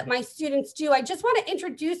task that my students do, I just want to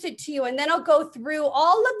introduce it to you, and then I'll go through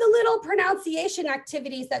all of the little pronunciation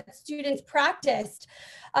activities that students practiced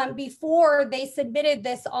before they submitted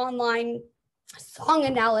this online song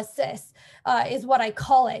analysis, is what I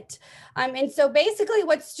call it. And so basically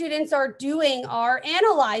what students are doing are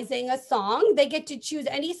analyzing a song. They get to choose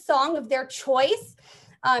any song of their choice,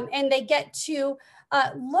 and they get to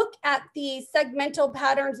look at the segmental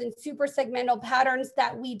patterns and suprasegmental patterns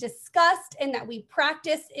that we discussed and that we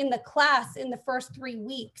practiced in the class in the first 3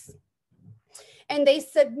 weeks. And they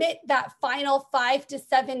submit that final 5 to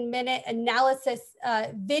 7 minute analysis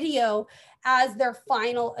video as their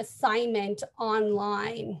final assignment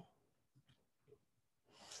online.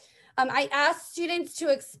 I asked students to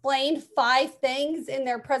explain 5 things in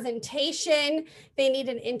their presentation. They need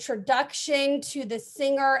an introduction to the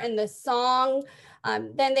singer and the song.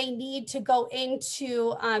 Then they need to go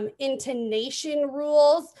into intonation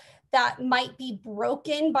rules that might be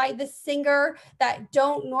broken by the singer that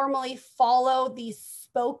don't normally follow these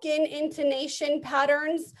spoken intonation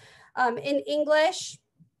patterns in English.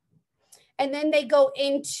 And then they go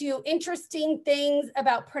into interesting things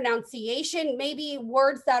about pronunciation, maybe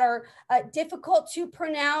words that are difficult to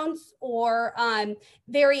pronounce or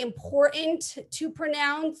very important to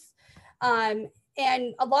pronounce.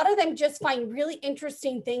 And a lot of them just find really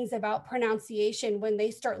interesting things about pronunciation when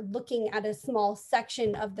they start looking at a small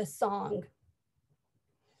section of the song.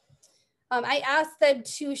 I asked them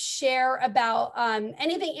to share about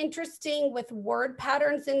anything interesting with word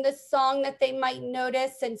patterns in this song that they might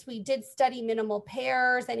notice, since we did study minimal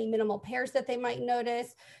pairs, any minimal pairs that they might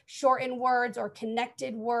notice, shortened words or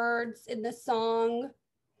connected words in the song.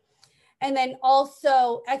 And then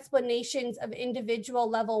also explanations of individual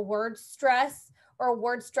level word stress or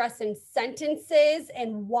word stress in sentences,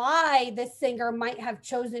 and why the singer might have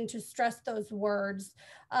chosen to stress those words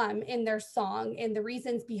in their song and the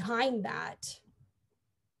reasons behind that.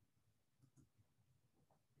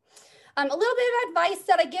 A little bit of advice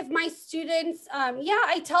that I give my students. Yeah,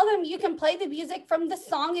 I tell them you can play the music from the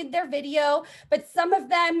song in their video, but some of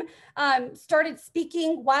them started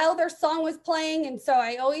speaking while their song was playing. And so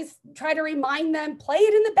I always try to remind them, play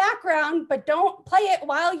it in the background, but don't play it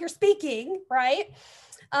while you're speaking, right?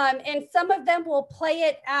 And some of them will play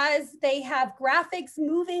it as they have graphics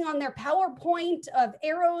moving on their PowerPoint of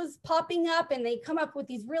arrows popping up, and they come up with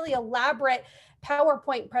these really elaborate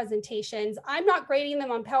PowerPoint presentations. I'm not grading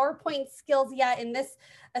them on PowerPoint skills yet in this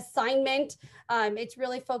assignment. It's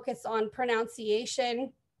really focused on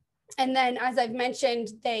pronunciation. And then, as I've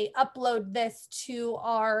mentioned, they upload this to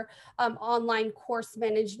our online course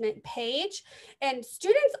management page. And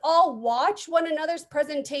students all watch one another's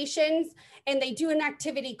presentations, and they do an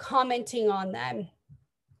activity commenting on them.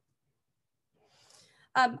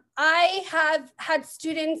 I have had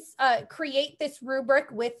students create this rubric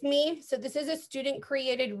with me. So this is a student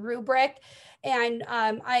created rubric, and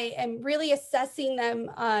I am really assessing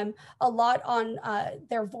them a lot on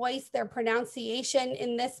their voice, their pronunciation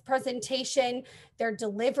in this presentation, their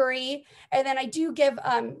delivery. And then I do give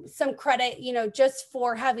some credit, you know, just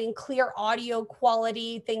for having clear audio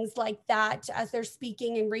quality, things like that, as they're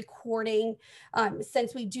speaking and recording,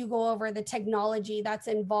 since we do go over the technology that's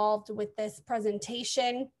involved with this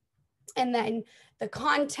presentation. And then the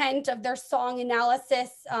content of their song analysis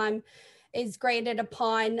is graded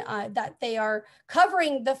upon that they are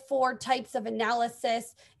covering the 4 types of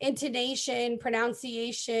analysis: intonation,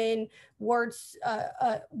 pronunciation, words,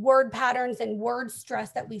 word patterns, and word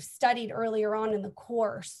stress that we've studied earlier on in the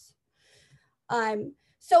course.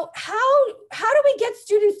 So how do we get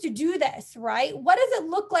students to do this, right? What does it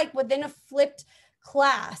look like within a flipped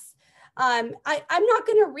class? I'm not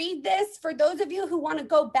going to read this. For those of you who want to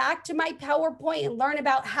go back to my PowerPoint and learn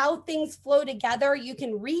about how things flow together, you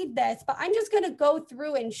can read this, but I'm just going to go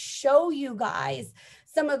through and show you guys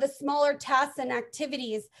some of the smaller tasks and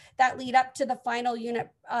activities that lead up to the final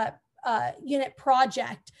unit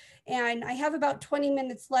project. And I have about 20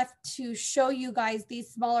 minutes left to show you guys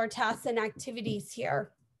these smaller tasks and activities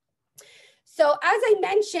here. So as I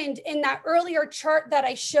mentioned in that earlier chart that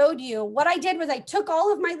I showed you, what I did was I took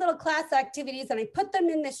all of my little class activities and I put them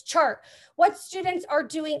in this chart. What students are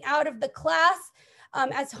doing out of the class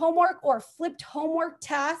as homework, or flipped homework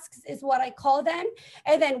tasks is what I call them.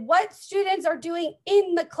 And then what students are doing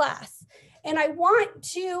in the class. And I want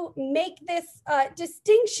to make this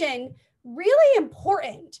distinction really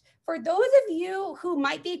important for those of you who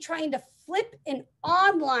might be trying to flip an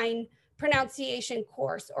online pronunciation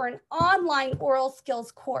course or an online oral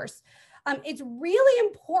skills course. It's really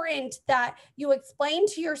important that you explain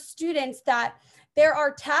to your students that there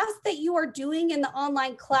are tasks that you are doing in the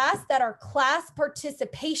online class that are class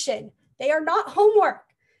participation. They are not homework.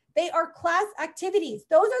 They are class activities.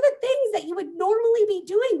 Those are the things that you would normally be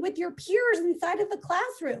doing with your peers inside of the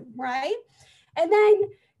classroom, right? And then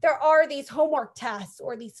there are these homework tasks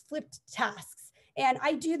or these flipped tasks. And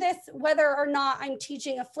I do this whether or not I'm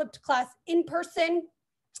teaching a flipped class in person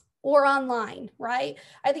or online, right?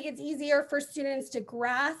 I think it's easier for students to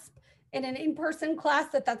grasp in an in-person class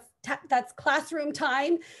that's classroom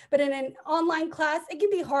time, but in an online class, it can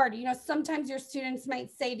be hard. You know, sometimes your students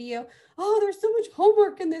might say to you, oh, there's so much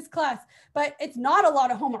homework in this class, but it's not a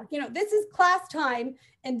lot of homework. You know, this is class time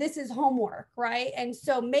and this is homework, right? And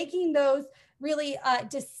so making those really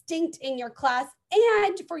distinct in your class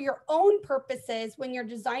and for your own purposes when you're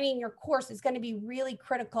designing your course is going to be really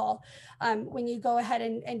critical when you go ahead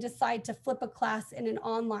and decide to flip a class in an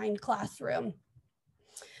online classroom.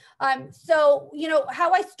 So, you know,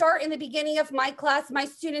 how I start in the beginning of my class, my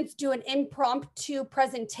students do an impromptu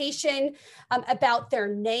presentation about their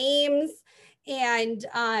names. And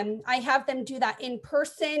I have them do that in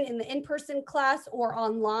person, in the in-person class, or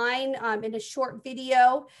online in a short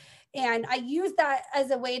video. And I use that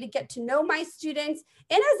as a way to get to know my students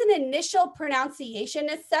and as an initial pronunciation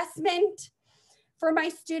assessment for my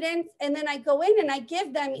students. And then I go in and I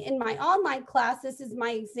give them in my online class, this is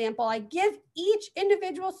my example, I give each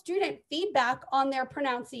individual student feedback on their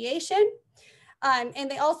pronunciation. And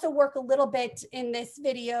they also work a little bit in this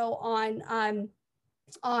video on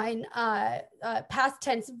on past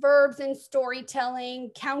tense verbs in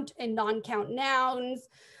storytelling, count and non-count nouns,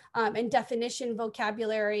 and definition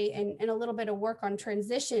vocabulary, and a little bit of work on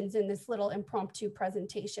transitions in this little impromptu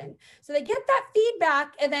presentation. So they get that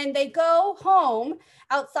feedback, and then they go home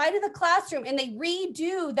outside of the classroom and they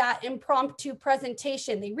redo that impromptu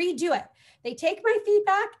presentation. They redo it. They take my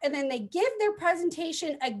feedback and then they give their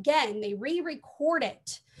presentation again. They re-record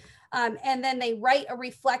it. And then they write a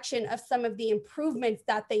reflection of some of the improvements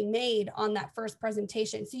that they made on that first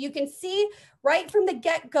presentation. So you can see right from the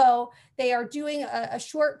get-go, they are doing a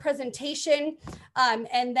short presentation.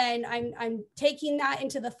 And then I'm taking that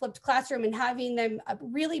into the flipped classroom and having them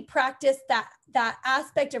really practice that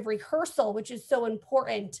aspect of rehearsal, which is so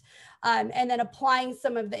important. And then applying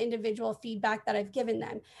some of the individual feedback that I've given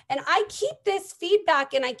them. And I keep this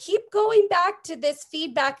feedback and I keep going back to this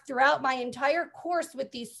feedback throughout my entire course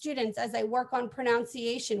with these students as I work on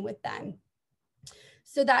pronunciation with them.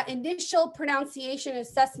 So that initial pronunciation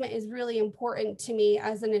assessment is really important to me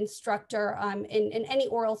as an instructor in any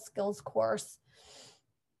oral skills course.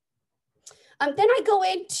 Then I go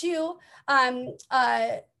into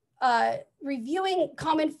reviewing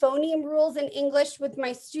common phoneme rules in English with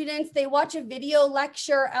my students. They watch a video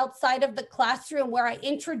lecture outside of the classroom where I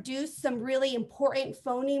introduce some really important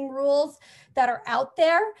phoneme rules that are out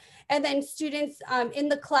there. And then students in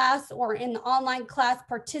the class or in the online class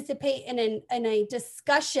participate in a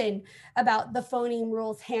discussion about the phoneme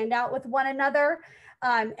rules handout with one another.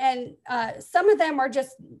 And some of them are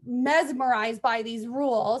just mesmerized by these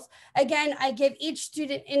rules. Again, I give each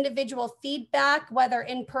student individual feedback, whether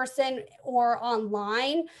in person or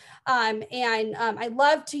online. I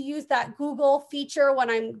love to use that Google feature when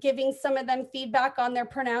I'm giving some of them feedback on their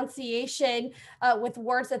pronunciation with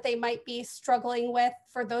words that they might be struggling with.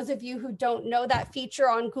 For those of you who don't know that feature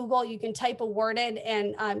on Google, you can type a word in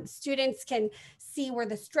and students can see where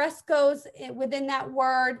the stress goes within that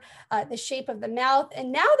word, the shape of the mouth.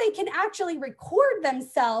 And now they can actually record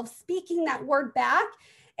themselves speaking that word back,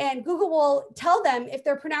 and Google will tell them if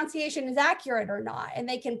their pronunciation is accurate or not. And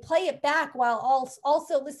they can play it back while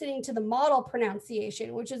also listening to the model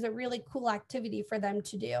pronunciation, which is a really cool activity for them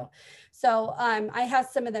to do. So I have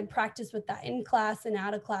some of them practice with that in class and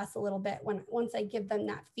out of class a little bit once I give them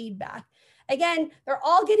that feedback. Again, they're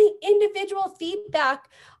all getting individual feedback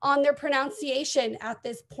on their pronunciation at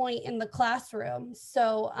this point in the classroom.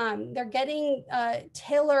 So they're getting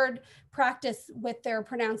tailored practice with their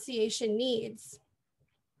pronunciation needs.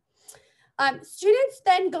 Students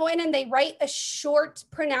then go in and they write a short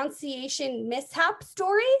pronunciation mishap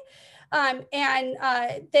story.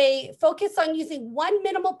 They focus on using one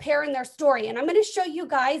minimal pair in their story. And I'm going to show you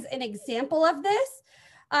guys an example of this.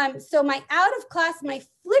 So my out of class, my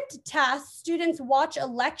flipped task, students watch a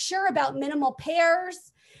lecture about minimal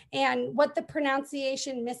pairs and what the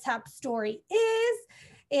pronunciation mishap story is.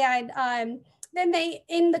 And then they,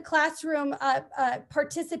 in the classroom,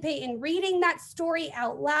 participate in reading that story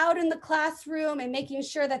out loud in the classroom and making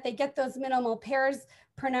sure that they get those minimal pairs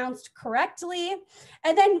pronounced correctly.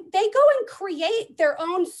 And then they go and create their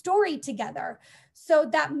own story together. So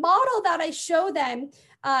that model that I show them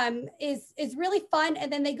is really fun. And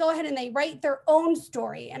then they go ahead and they write their own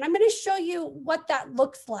story. And I'm going to show you what that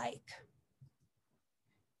looks like.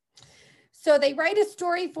 So they write a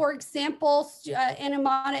story, for example,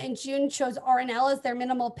 Anamana and June chose RNL as their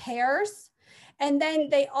minimal pairs. And then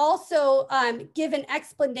they also give an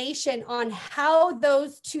explanation on how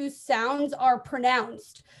those two sounds are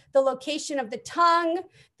pronounced, the location of the tongue,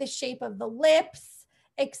 the shape of the lips,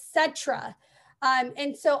 etc.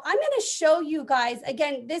 And so I'm going to show you guys,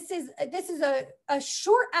 again, this is a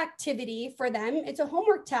short activity for them. It's a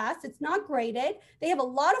homework task. It's not graded. They have a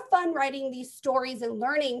lot of fun writing these stories and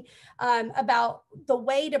learning about the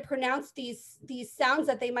way to pronounce these sounds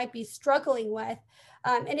that they might be struggling with.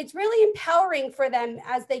 And it's really empowering for them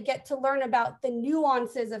as they get to learn about the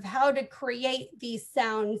nuances of how to create these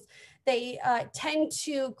sounds. They tend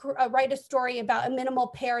to write a story about a minimal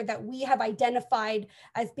pair that we have identified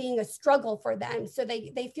as being a struggle for them. So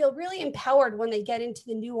they feel really empowered when they get into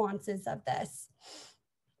the nuances of this.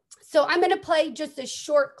 So I'm going to play just a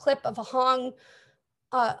short clip of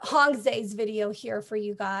Hongze's video here for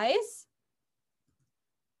you guys.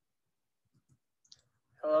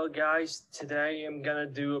 Hello guys, today I'm gonna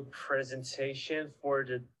do a presentation for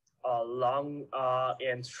the long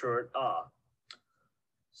and short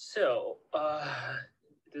So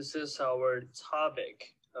this is our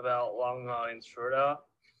topic about long and short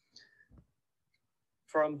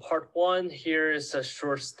From part 1, here is a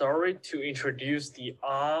short story to introduce the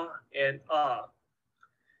and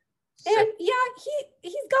And yeah,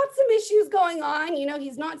 he's got some issues going on. You know,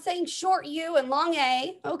 he's not saying short U and long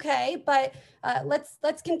A. Okay, but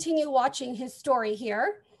let's continue watching his story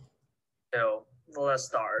here. So let's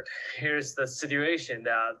start. Here's the situation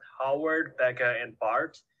that Howard, Becca, and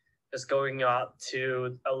Bart is going out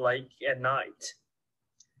to a lake at night.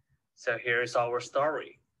 So here's our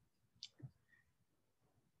story.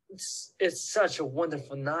 It's such a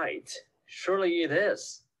wonderful night. Surely it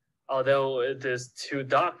is, although it is too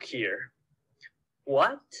dark here.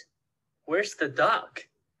 What? Where's the duck?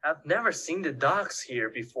 I've never seen the ducks here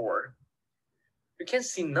before. You can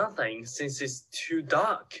see nothing since it's too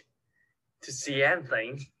dark to see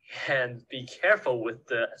anything, and be careful with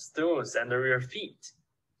the stones under your feet.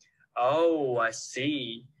 Oh, I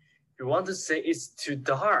see. You want to say it's too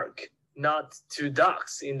dark, not two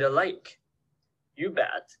ducks in the lake. You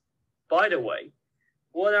bet. By the way,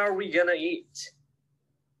 what are we gonna eat?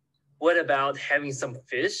 What about having some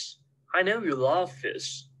fish? I know you love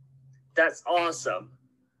fish. That's awesome.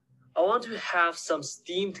 I want to have some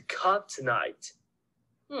steamed cup tonight.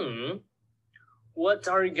 What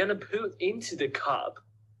are you gonna put into the cup?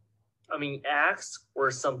 I mean, eggs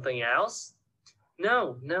or something else?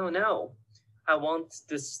 No. I want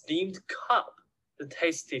the steamed cup, the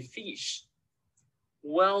tasty fish.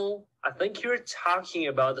 Well, I think you're talking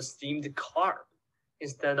about the steamed carp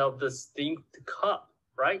instead of the steamed cup,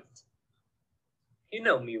 right? You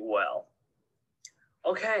know me well.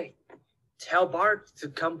 Okay, tell Bart to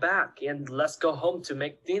come back and let's go home to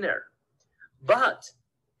make dinner. But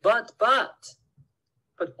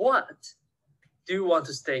what? Do you want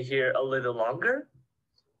to stay here a little longer?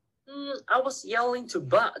 I was yelling to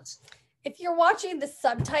But. If you're watching the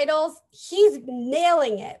subtitles, he's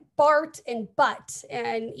nailing it, Bart and But,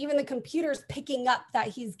 and even the computer's picking up that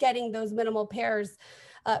he's getting those minimal pairs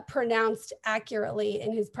pronounced accurately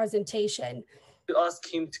in his presentation. To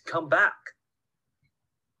ask him to come back.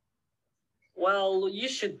 Well, you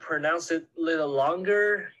should pronounce it a little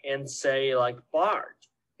longer and say like Bart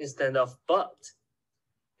instead of But.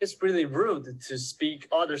 It's really rude to speak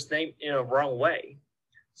others' name in a wrong way.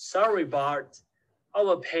 Sorry, Bart. I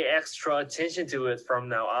will pay extra attention to it from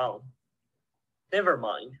now on. Never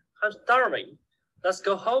mind. I'm starving. Let's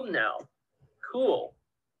go home now. Cool.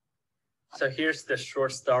 So here's the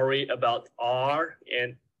short story about R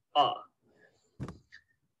and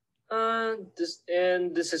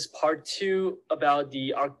This is part 2 about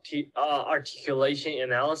the articulation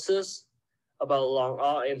analysis about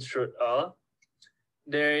long and short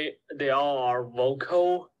They all are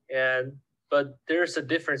vocal, but there's a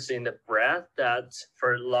difference in the breath that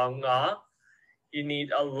for long you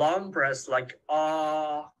need a long breath like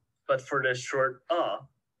but for the short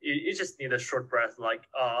you just need a short breath like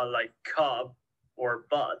cup or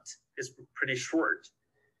but. It's pretty short.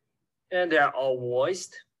 And they're all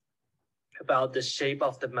voiced. About the shape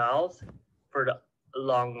of the mouth for the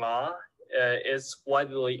long it's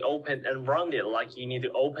widely open and rounded, like you need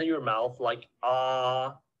to open your mouth like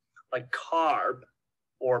carb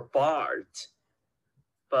or Bart.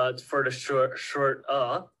 But for the short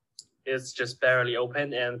it's just barely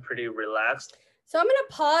open and pretty relaxed. So I'm going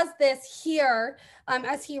to pause this here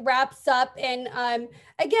as he wraps up. And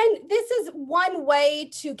again, this is one way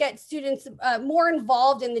to get students more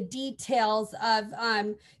involved in the details of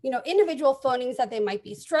individual phonemes that they might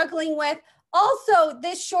be struggling with. Also,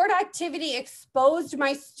 this short activity exposed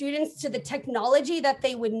my students to the technology that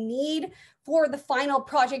they would need for the final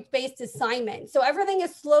project-based assignment. So everything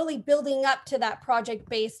is slowly building up to that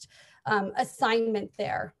project-based assignment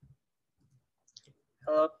there.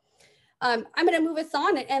 Hello. I'm going to move us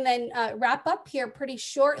on and then wrap up here pretty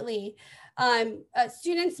shortly.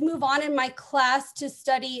 Students move on in my class to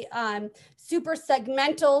study super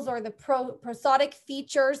segmentals or the prosodic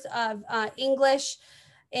features of English.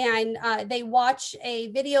 And they watch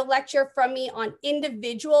a video lecture from me on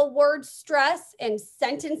individual word stress and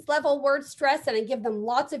sentence level word stress. And I give them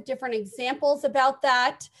lots of different examples about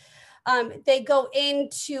that. They go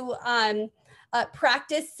into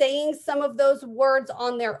practice saying some of those words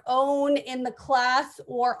on their own in the class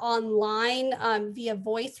or online via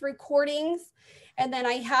voice recordings. And then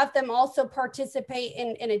I have them also participate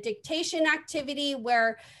in a dictation activity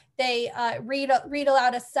where they read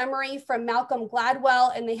aloud a summary from Malcolm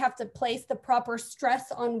Gladwell, and they have to place the proper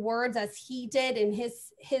stress on words as he did in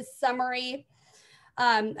his summary.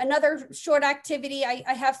 Another short activity,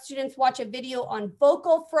 I have students watch a video on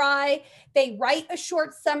vocal fry. They write a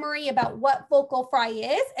short summary about what vocal fry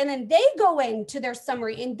is, and then they go into their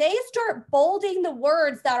summary and they start bolding the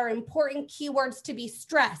words that are important keywords to be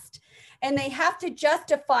stressed. and they have to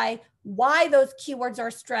justify why those keywords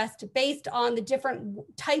are stressed based on the different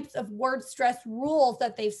types of word stress rules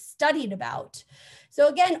that they've studied about. So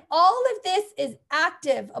again, all of this is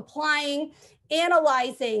active, applying,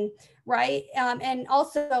 analyzing, right? And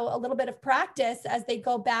also a little bit of practice as they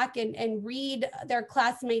go back and read their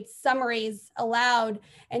classmates' summaries aloud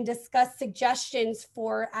and discuss suggestions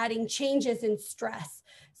for adding changes in stress.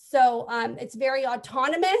 So it's very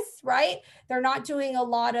autonomous, right? They're not doing a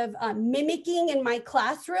lot of mimicking in my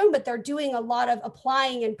classroom, but they're doing a lot of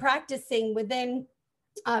applying and practicing within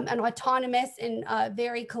an autonomous and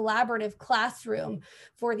very collaborative classroom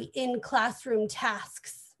for the in-classroom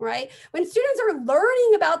tasks. Right? When students are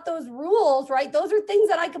learning about those rules, right? Those are things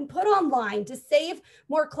that I can put online to save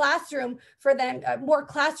more classroom for them, more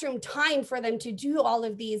classroom time for them to do all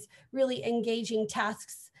of these really engaging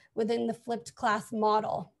tasks within the flipped class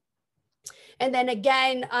model. And then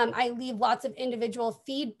again, I leave lots of individual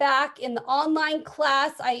feedback in the online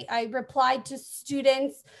class. I replied to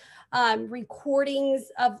students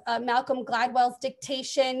recordings of Malcolm Gladwell's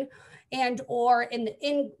dictation, and or in the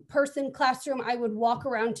in-person classroom, I would walk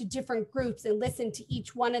around to different groups and listen to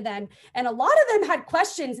each one of them. And a lot of them had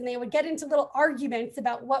questions, and they would get into little arguments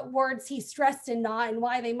about what words he stressed and not, and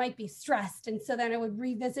why they might be stressed. And so then I would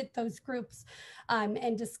revisit those groups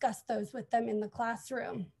and discuss those with them in the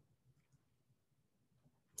classroom.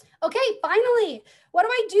 Okay, finally, what do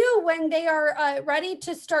I do when they are ready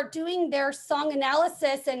to start doing their song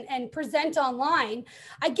analysis and present online?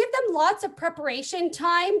 I give them lots of preparation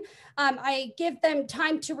time. I give them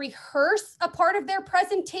time to rehearse a part of their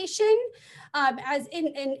presentation as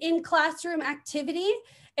in classroom activity.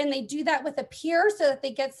 And they do that with a peer so that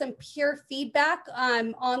they get some peer feedback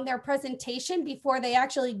on their presentation before they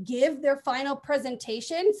actually give their final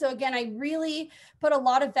presentation. So again, I really put a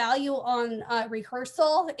lot of value on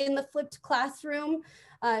rehearsal in the flipped classroom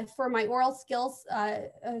for my oral skills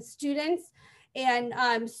students.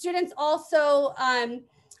 And students also,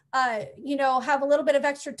 you know, have a little bit of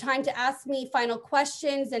extra time to ask me final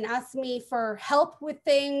questions and ask me for help with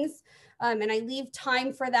things. And I leave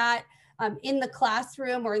time for that in the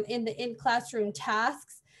classroom or in the in-classroom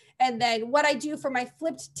tasks. And then what I do for my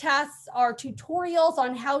flipped tasks are tutorials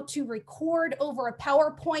on how to record over a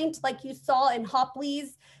PowerPoint, like you saw in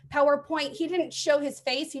Hopley's PowerPoint. He didn't show his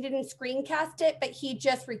face, he didn't screencast it, but he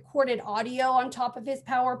just recorded audio on top of his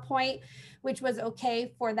PowerPoint, which was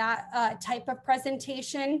okay for that type of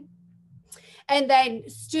presentation. And then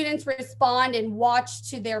students respond and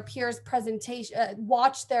watch to their peers' presentation,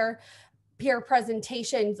 watch their peer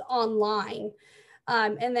presentations online.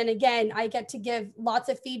 And then again, I get to give lots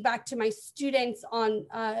of feedback to my students on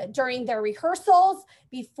during their rehearsals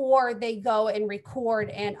before they go and record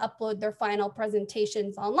and upload their final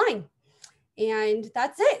presentations online. And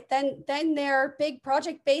that's it. Then their big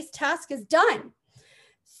project-based task is done.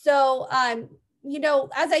 So, you know,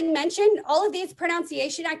 as I mentioned, all of these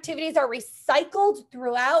pronunciation activities are recycled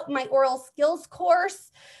throughout my oral skills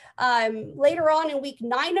course. Later on in week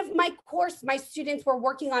 9 of my course, my students were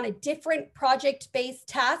working on a different project-based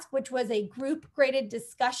task, which was a group graded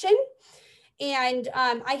discussion. And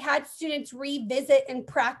I had students revisit and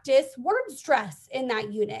practice word stress in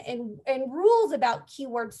that unit and rules about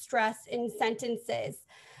keyword stress in sentences.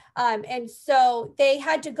 And so they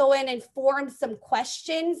had to go in and form some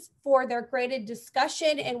questions for their graded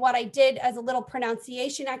discussion. And what I did as a little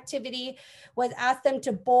pronunciation activity was ask them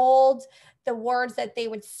to bold the words that they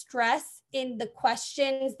would stress in the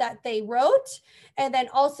questions that they wrote, and then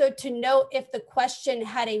also to note if the question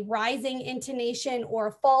had a rising intonation or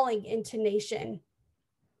a falling intonation.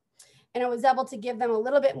 And I was able to give them a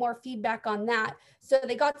little bit more feedback on that. So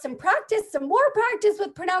they got some practice, some more practice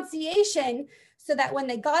with pronunciation, so that when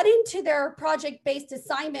they got into their project-based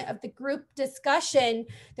assignment of the group discussion,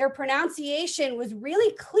 their pronunciation was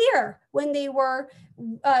really clear when they were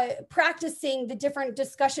practicing the different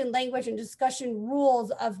discussion language and discussion rules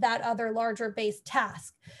of that other larger based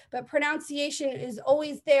task. But pronunciation is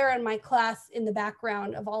always there in my class in the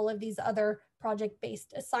background of all of these other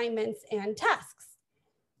project-based assignments and tasks.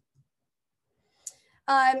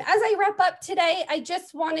 As I wrap up today, I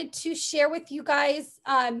just wanted to share with you guys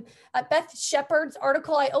Beth Shepard's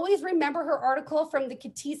article. I always remember her article from the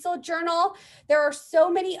CATESOL journal. There are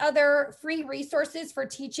so many other free resources for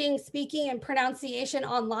teaching, speaking, and pronunciation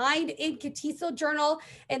online in CATESOL journal.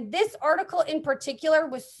 And this article in particular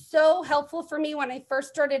was so helpful for me when I first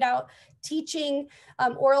started out teaching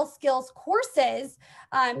oral skills courses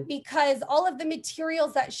because all of the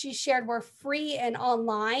materials that she shared were free and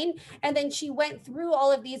online. And then she went through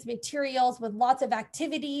all of these materials with lots of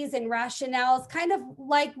activities and rationales, kind of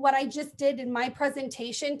like what I just did in my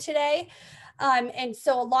presentation today. And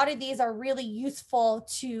so a lot of these are really useful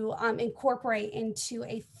to incorporate into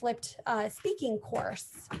a flipped speaking course.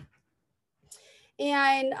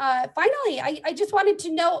 And finally, I just wanted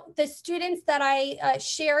to note the students that I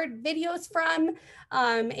shared videos from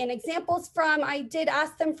and examples from. I did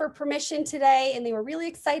ask them for permission today, and they were really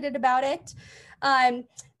excited about it.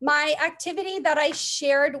 My activity that I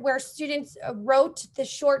shared where students wrote the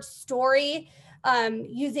short story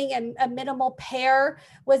using a minimal pair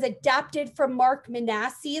was adapted from Mark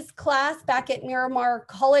Manasseh's class back at Miramar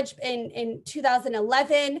College in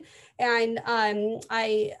 2011. And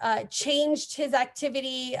I changed his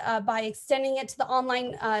activity by extending it to the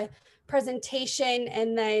online presentation,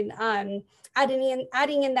 and then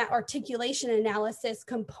adding in that articulation analysis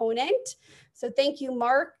component. So thank you,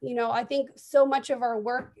 Mark. You know, I think so much of our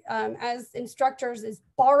work as instructors is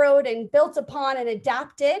borrowed and built upon and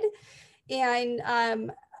adapted. And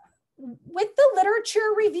with the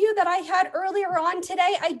literature review that I had earlier on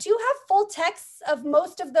today, I do have full texts of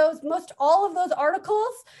most all of those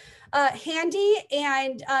articles handy.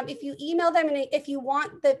 And if you email them, and if you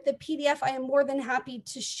want the PDF, I am more than happy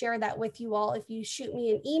to share that with you all. If you shoot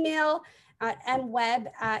me an email at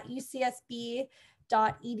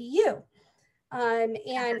nwebb@ucsb.edu. And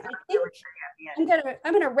I think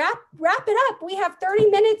I'm gonna wrap it up. We have 30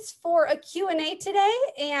 minutes for a Q&A today,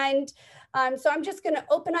 and so I'm just gonna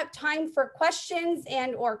open up time for questions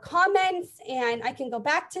and or comments, and I can go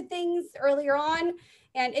back to things earlier on.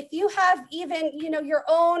 And if you have even, you know, your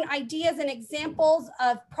own ideas and examples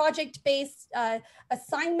of project-based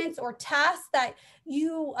assignments or tasks that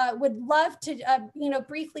you would love to, you know,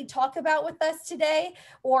 briefly talk about with us today,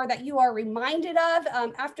 or that you are reminded of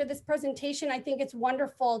after this presentation, I think it's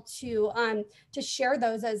wonderful to share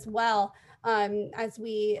those as well as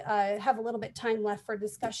we have a little bit time left for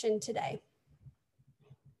discussion today.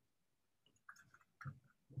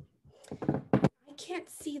 Can't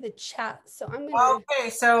see the chat, so I'm gonna.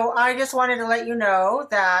 Okay, so I just wanted to let you know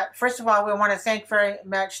that first of all, we want to thank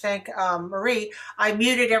Marie. I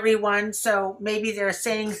muted everyone, so maybe they're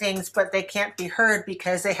saying things, but they can't be heard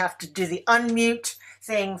because they have to do the unmute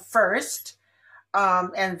thing first,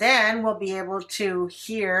 and then we'll be able to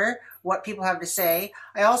hear what people have to say.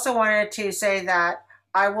 I also wanted to say that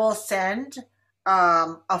I will send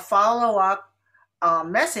a follow-up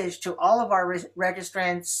message to all of our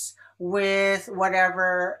registrants with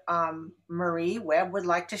whatever Marie Webb would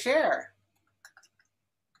like to share.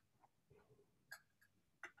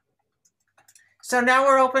 So now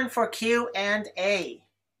we're open for Q&A.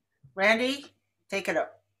 Randy, take it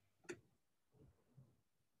up.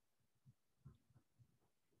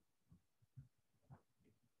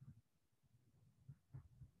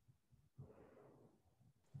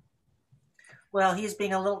 Well, he's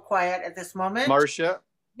being a little quiet at this moment. Marsha?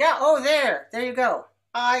 Yeah, oh, there you go.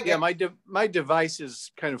 Yeah, my device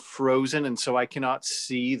is kind of frozen, and so I cannot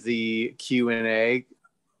see the Q&A.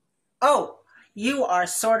 Oh, you are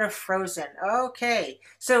sort of frozen. Okay.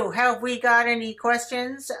 So have we got any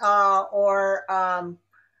questions or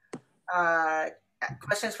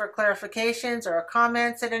questions for clarifications or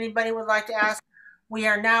comments that anybody would like to ask? We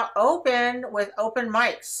are now open with open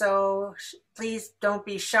mics, so please don't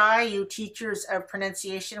be shy, you teachers of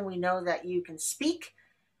pronunciation. We know that you can speak,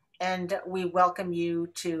 and we welcome you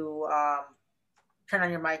to turn on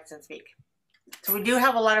your mics and speak. So we do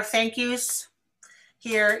have a lot of thank yous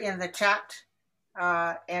here in the chat,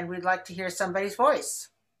 and we'd like to hear somebody's voice.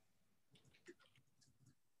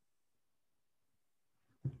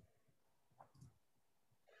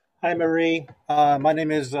 Hi, Marie. My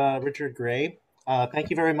name is Richard Gray. Thank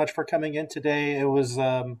you very much for coming in today. It was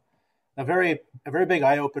a very big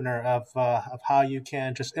eye-opener of how you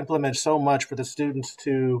can just implement so much for the students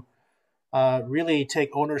to really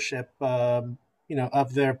take ownership, you know,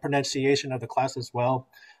 of their pronunciation of the class as well.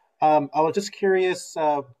 I was just curious,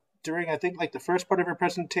 during, I think, like the first part of your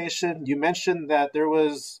presentation, you mentioned that there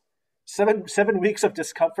was seven weeks of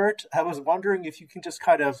discomfort. I was wondering if you can just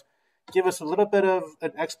kind of give us a little bit of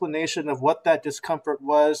an explanation of what that discomfort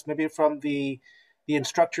was, maybe from the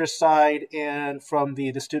instructor side and from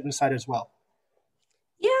the student side as well.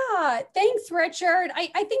 Yeah, thanks, Richard.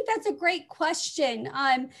 I think that's a great question.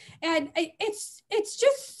 And it's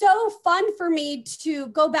just so fun for me to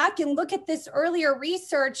go back and look at this earlier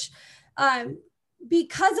research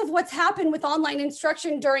because of what's happened with online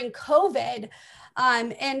instruction during COVID.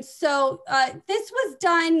 And so this was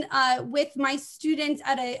done with my students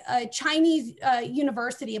at a Chinese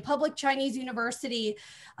university, a public Chinese university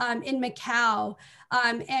in Macau.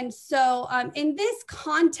 And so in this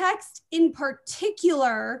context in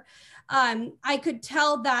particular, I could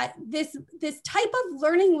tell that this type of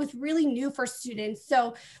learning was really new for students.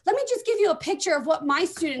 So let me just give you a picture of what my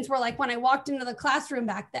students were like when I walked into the classroom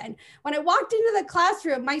back then. When I walked into the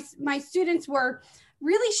classroom, my students were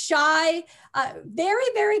really shy, very,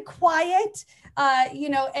 very quiet,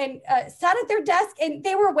 and sat at their desk, and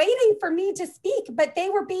they were waiting for me to speak, but they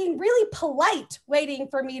were being really polite, waiting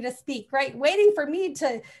for me to speak, right? Waiting for me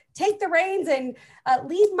to take the reins and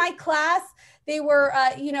lead my class. They were,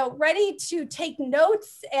 ready to take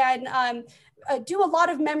notes and do a lot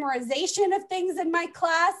of memorization of things in my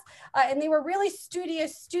class. And they were really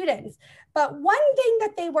studious students. But one thing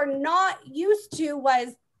that they were not used to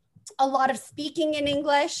was a lot of speaking in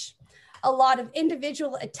English, a lot of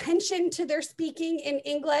individual attention to their speaking in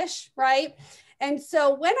English, right? And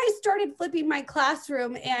so when I started flipping my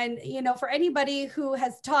classroom, and, for anybody who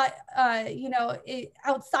has taught,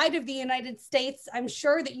 outside of the United States, I'm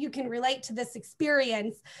sure that you can relate to this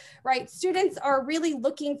experience, right? Students are really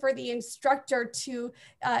looking for the instructor to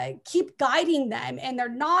keep guiding them, and they're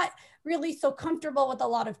not really so comfortable with a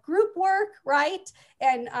lot of group work, right?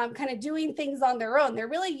 And kind of doing things on their own. They're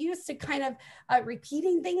really used to kind of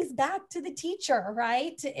repeating things back to the teacher,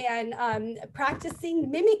 right? And practicing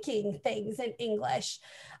mimicking things in English.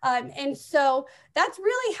 And so that's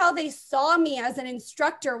really how they saw me as an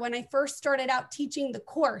instructor when I first started out teaching the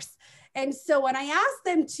course. And so when I asked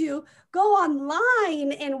them to go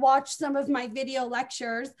online and watch some of my video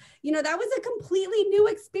lectures, that was a completely new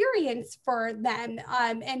experience for them.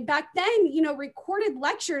 And back then, recorded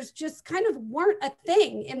lectures just kind of weren't a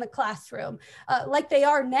thing in the classroom like they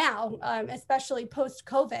are now, especially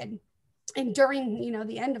post-COVID. And during,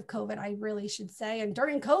 the end of COVID, I really should say, and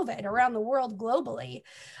during COVID around the world globally.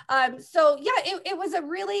 So yeah, it was a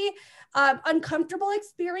really uncomfortable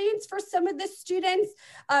experience for some of the students.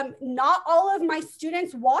 Not all of my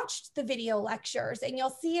students watched the video lectures, and you'll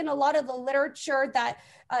see in a lot of the literature that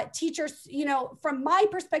teachers, from my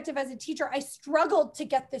perspective as a teacher, I struggled to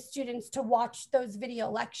get the students to watch those video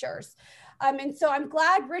lectures. And so I'm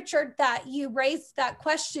glad, Richard, that you raised that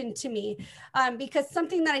question to me, because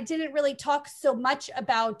something that I didn't really talk so much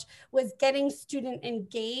about was getting student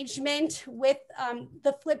engagement with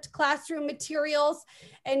the flipped classroom materials.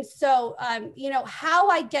 And so, how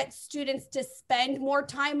I get students to spend more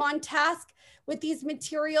time on task with these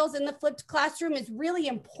materials in the flipped classroom is really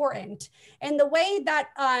important. And the way that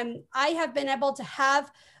I have been able to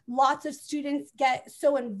have lots of students get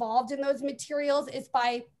so involved in those materials is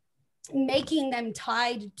by making them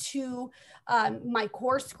tied to my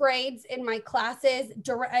course grades in my classes.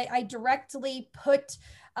 I directly put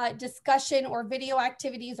discussion or video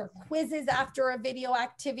activities or quizzes after a video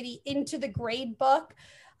activity into the grade book.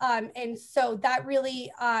 And so that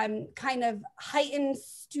really kind of heightens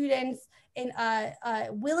students in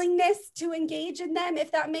willingness to engage in them,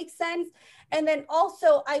 if that makes sense. And then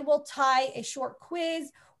also I will tie a short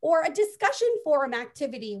quiz or a discussion forum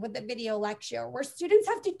activity with the video lecture where students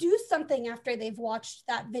have to do something after they've watched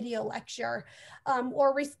that video lecture,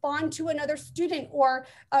 or respond to another student, or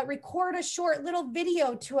record a short little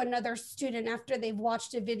video to another student after they've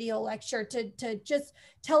watched a video lecture to just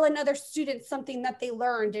tell another student something that they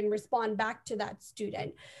learned and respond back to that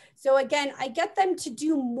student. So again, I get them to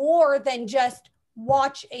do more than just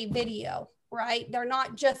watch a video. Right? They're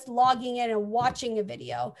not just logging in and watching a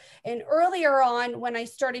video. And earlier on, when I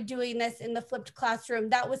started doing this in the flipped classroom,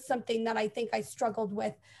 that was something that I think I struggled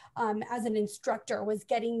with as an instructor, was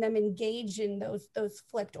getting them engaged in those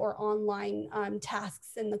flipped or online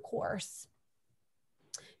tasks in the course.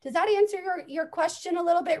 Does that answer your question a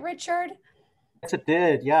little bit, Richard? Yes, it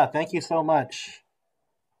did. Yeah, thank you so much.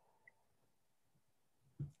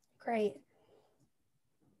 Great.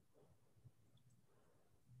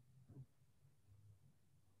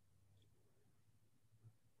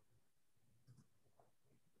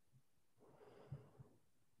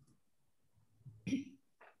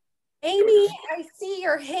 Amy, I see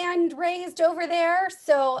your hand raised over there.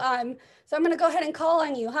 So, so I'm going to go ahead and call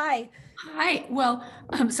on you. Hi. Hi. Well,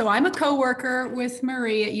 so I'm a co-worker with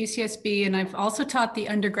Marie at UCSB, and I've also taught the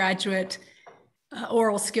undergraduate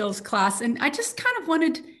oral skills class. And I just kind of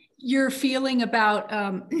wanted your feeling about,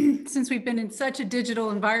 since we've been in such a digital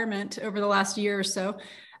environment over the last year or so,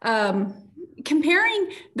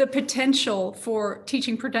 comparing the potential for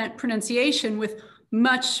teaching pronunciation with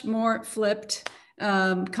much more flipped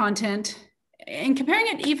content, and comparing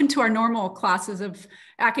it even to our normal classes of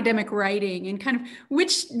academic writing, and kind of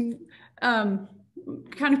which, kind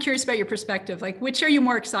of curious about your perspective, like which are you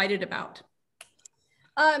more excited about?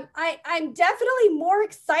 I'm definitely more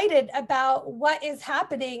excited about what is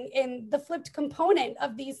happening in the flipped component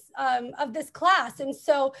of this class. And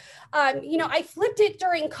so, you know, I flipped it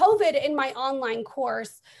during COVID in my online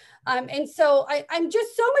course. And so I'm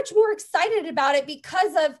just so much more excited about it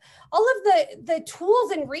because of all of the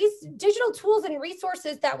tools and digital tools and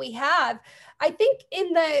resources that we have. I think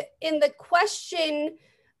in the question,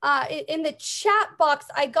 in the chat box,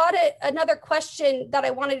 I got another question that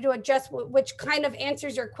I wanted to address, which kind of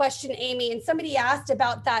answers your question, Amy. And somebody asked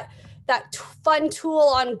about that fun tool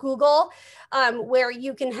on Google, where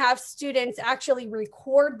you can have students actually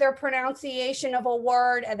record their pronunciation of a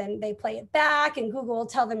word and then they play it back and Google will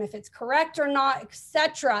tell them if it's correct or not,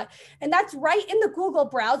 etc. And that's right in the Google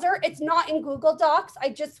browser. It's not in Google Docs. I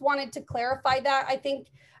just wanted to clarify that. I think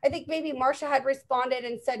maybe Marsha had responded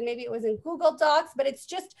and said maybe it was in Google Docs, but it's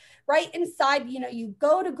just right inside. You know, you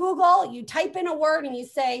go to Google, you type in a word and you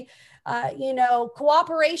say, you know,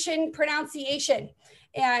 cooperation pronunciation.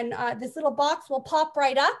 And this little box will pop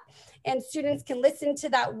right up and students can listen to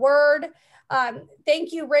that word.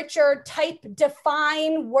 Thank you, Richard. Type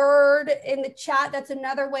define word in the chat. That's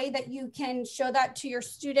another way that you can show that to your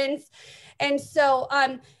students. And so,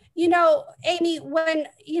 you know, Amy, when,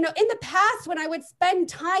 you know, in the past, when I would spend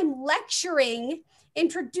time lecturing,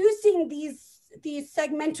 introducing these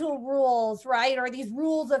segmental rules, right? Or these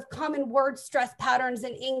rules of common word stress patterns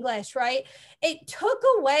in English, right? It took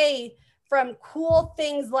away from cool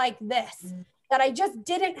things like this that I just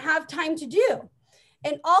didn't have time to do.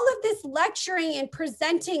 And all of this lecturing and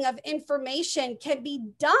presenting of information can be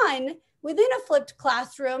done within a flipped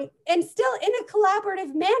classroom and still in a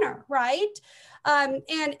collaborative manner, right? And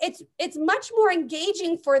it's much more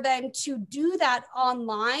engaging for them to do that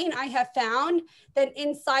online, I have found, than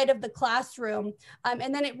inside of the classroom.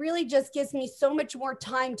 And then it really just gives me so much more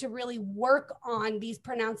time to really work on these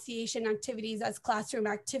pronunciation activities as classroom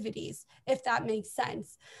activities, if that makes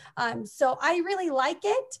sense. So I really like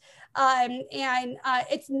it. And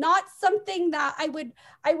it's not something that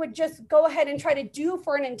I would just go ahead and try to do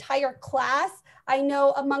for an entire class. I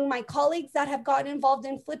know among my colleagues that have gotten involved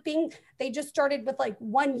in flipping, they just started with like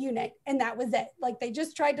one unit and that was it. Like they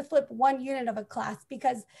just tried to flip one unit of a class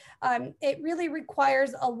because it really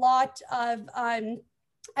requires a lot of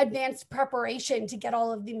advanced preparation to get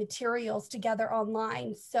all of the materials together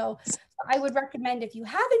online. So I would recommend, if you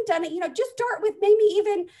haven't done it, you know, just start with maybe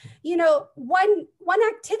even, you know, one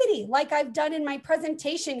activity like I've done in my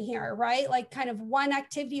presentation here, right? Like kind of one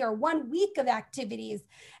activity or 1 week of activities.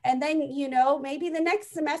 And then, you know, maybe the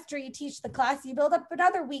next semester you teach the class, you build up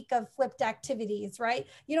another week of flipped activities, right?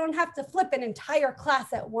 You don't have to flip an entire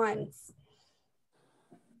class at once.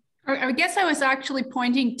 I guess I was actually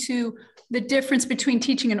pointing to the difference between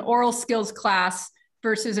teaching an oral skills class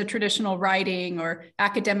versus a traditional writing or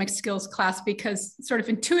academic skills class, because sort of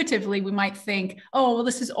intuitively we might think, oh, well,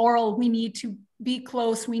 this is oral. We need to be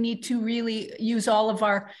close. We need to really use all of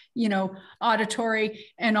our, you know, auditory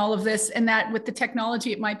and all of this, and that with the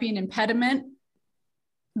technology, it might be an impediment.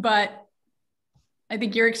 But I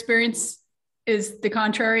think your experience is the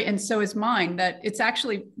contrary, and so is mine, that it's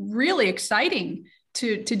actually really exciting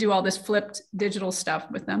to do all this flipped digital stuff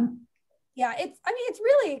with them. Yeah, it's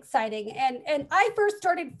really exciting. And I first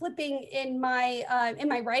started flipping in my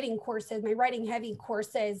writing courses, my writing heavy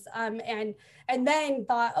courses, and then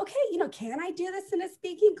thought, okay, you know, can I do this in a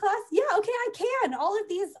speaking class? Yeah, okay, I can. All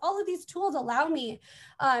of these tools allow me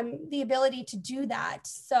the ability to do that.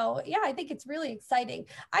 So yeah, I think it's really exciting.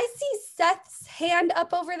 I see Seth's hand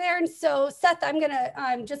up over there. And so Seth, I'm gonna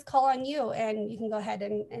just call on you and you can go ahead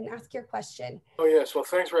and ask your question. Oh yes, well,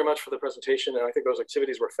 thanks very much for the presentation. And I think those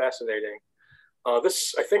activities were fascinating.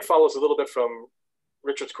 This, I think, follows a little bit from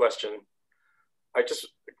Richard's question.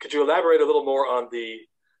 Could you elaborate a little more on the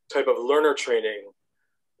type of learner training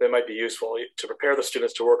that might be useful to prepare the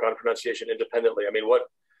students to work on pronunciation independently? I mean, what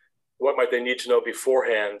might they need to know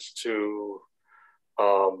beforehand to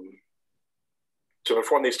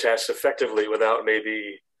perform these tasks effectively without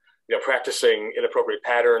maybe, you know, practicing inappropriate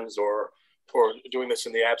patterns or doing this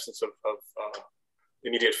in the absence of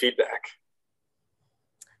immediate feedback?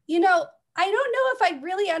 You know, I don't know if I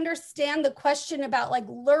really understand the question about like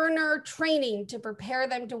learner training to prepare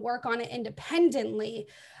them to work on it independently.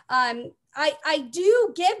 I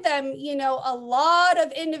do give them, you know, a lot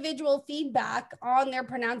of individual feedback on their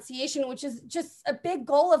pronunciation, which is just a big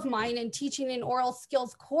goal of mine in teaching an oral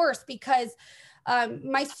skills course, because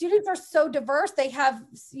my students are so diverse. They have,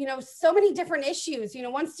 you know, so many different issues. You know,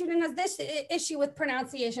 one student has this issue with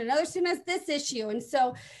pronunciation, another student has this issue. And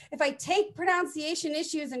so if I take pronunciation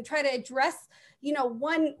issues and try to address, you know,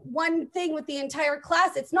 one thing with the entire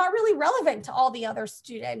class, it's not really relevant to all the other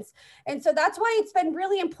students. And so that's why it's been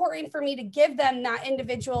really important for me to give them that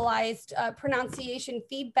individualized pronunciation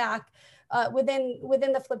feedback within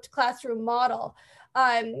the flipped classroom model.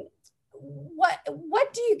 Can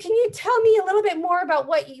you tell me a little bit more about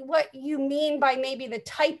what you mean by maybe the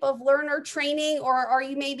type of learner training, or are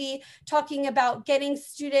you maybe talking about getting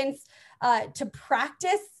students to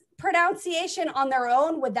practice pronunciation on their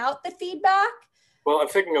own without the feedback? Well, I'm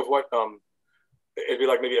thinking of what it'd be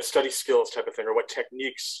like maybe a study skills type of thing, or what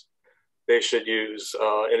techniques they should use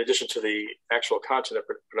in addition to the actual content of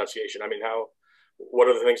pronunciation. I mean, what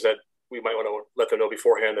are the things that we might want to let them know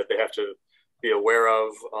beforehand that they have to be aware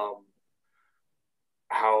of?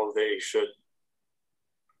 How they should,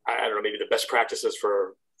 I don't know, maybe the best practices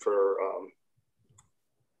for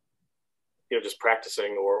you know, just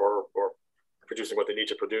practicing or producing what they need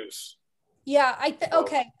to produce. Yeah,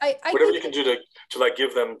 okay. Whatever you can do to like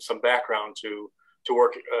give them some background to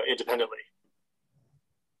work independently.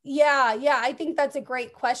 Yeah, I think that's a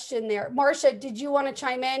great question there. Marsha, did you want to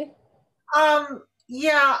chime in?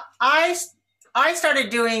 Yeah, I started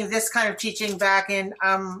doing this kind of teaching back in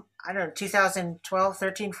I don't know, 2012,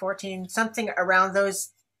 13, 14, something around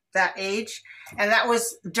that age. And that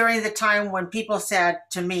was during the time when people said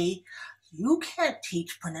to me, you can't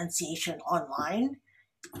teach pronunciation online.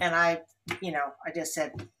 And I just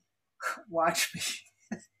said, watch me.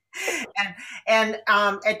 and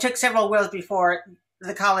it took several years before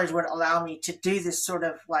the college would allow me to do this sort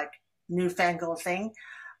of like newfangled thing.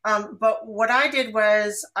 But what I did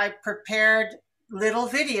was I prepared little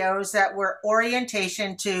videos that were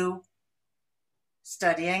orientation to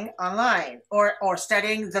studying online or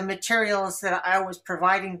studying the materials that I was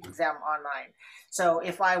providing them online. So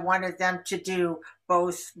if I wanted them to do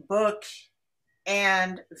both book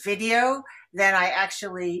and video, then I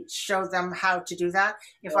actually showed them how to do that.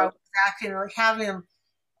 If I was actually having them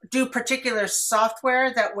do particular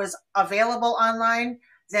software that was available online,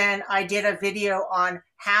 then I did a video on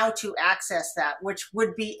how to access that, which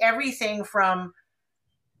would be everything from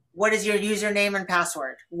what is your username and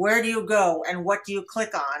password? Where do you go and what do you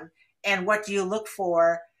click on and what do you look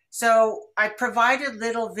for? So I provided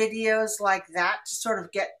little videos like that to sort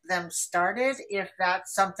of get them started if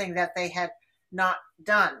that's something that they had not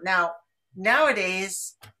done. Now,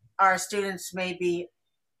 nowadays, our students may be,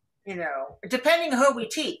 you know, depending who we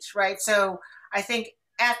teach, right? So I think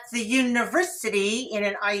at the university in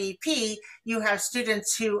an IEP, you have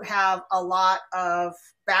students who have a lot of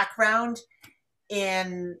background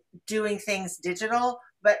in doing things digital,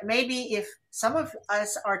 but maybe if some of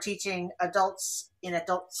us are teaching adults in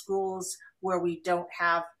adult schools where we don't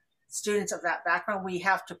have students of that background, we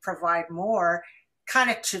have to provide more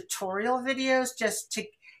kind of tutorial videos just to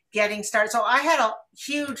getting started. So I had a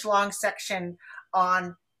huge long section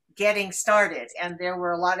on getting started, and there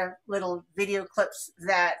were a lot of little video clips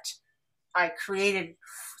that I created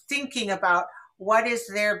thinking about what is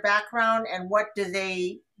their background and what do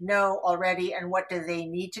they know already and what do they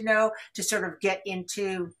need to know to sort of get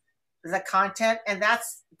into the content. And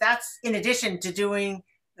that's in addition to doing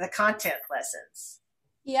the content lessons.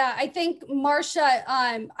 Yeah, I think Marsha,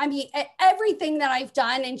 I mean, everything that I've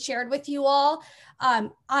done and shared with you all,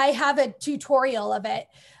 I have a tutorial of it.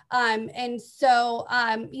 And so,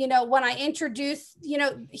 you know, when I introduce, you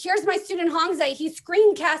know, here's my student Hongzai, he's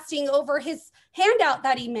screencasting over his handout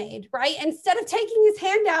that he made, right? Instead of taking his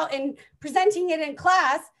handout and presenting it in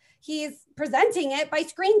class, he's presenting it by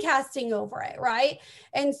screencasting over it, right?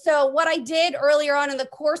 And so what I did earlier on in the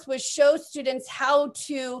course was show students how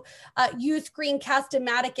to use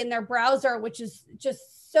Screencast-O-Matic in their browser, which is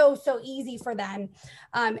just so easy for them.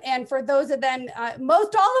 And for those of them,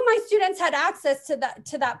 most all of my students had access to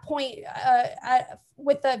that point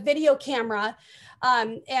with the video camera.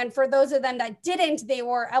 And for those of them that didn't, they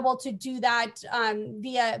were able to do that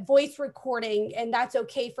via voice recording, and that's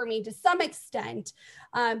okay for me to some extent.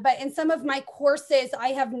 But in some of my courses, I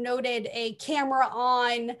have noted a camera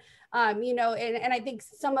on, you know, and I think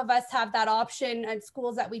some of us have that option at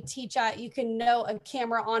schools that we teach at. You can know a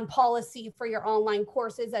camera on policy for your online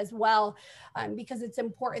courses as well, because it's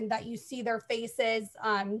important that you see their faces.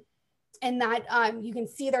 And that you can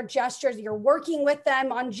see their gestures. You're working with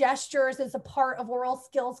them on gestures as a part of oral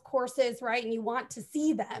skills courses, right? And you want to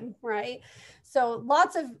see them, right? So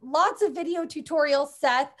lots of video tutorials,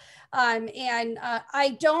 Seth. And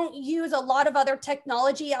I don't use a lot of other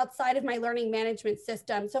technology outside of my learning management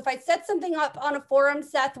system. So if I set something up on a forum,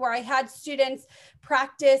 Seth, where I had students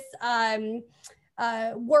practice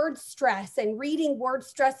word stress and reading word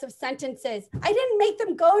stress of sentences. I didn't make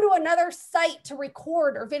them go to another site to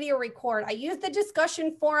record or video record. I used the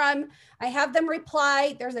discussion forum. I have them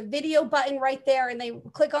reply. There's a video button right there, and they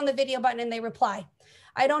click on the video button and they reply.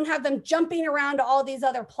 I don't have them jumping around to all these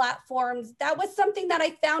other platforms. That was something that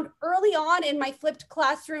I found early on in my flipped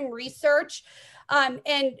classroom research.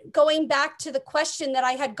 And going back to the question that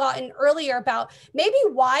I had gotten earlier about maybe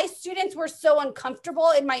why students were so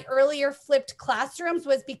uncomfortable in my earlier flipped classrooms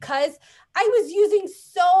was because I was using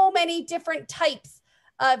so many different types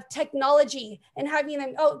of technology and having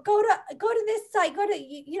them, oh, go to this site, go to,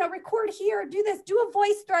 you know, record here, do this, do a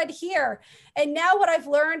voice thread here. And now what I've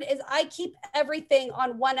learned is I keep everything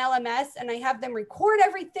on one LMS and I have them record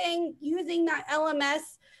everything using that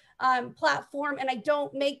LMS platform, and I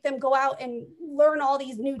don't make them go out and learn all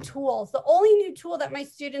these new tools. The only new tool that my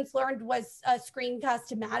students learned was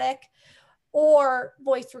Screencast-O-Matic or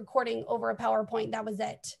voice recording over a PowerPoint. That was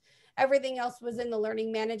it. Everything else was in the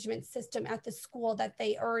learning management system at the school that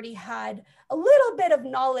they already had a little bit of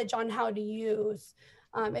knowledge on how to use,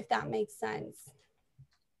 if that makes sense.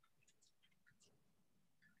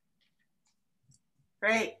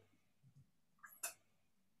 Great.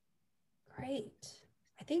 Great.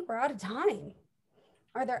 I think we're out of time.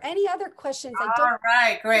 Are there any other questions? All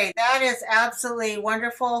right, great. That is absolutely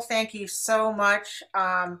wonderful. Thank you so much.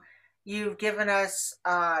 You've given us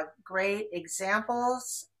great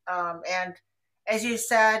examples. And as you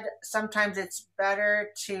said, sometimes it's better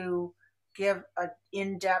to give an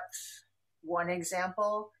in-depth one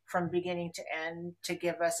example from beginning to end to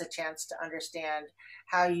give us a chance to understand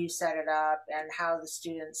how you set it up and how the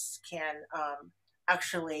students can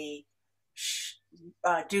actually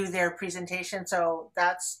do their presentation. So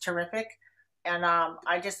that's terrific. And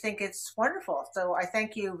I just think it's wonderful. So I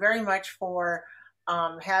thank you very much for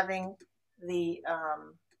having the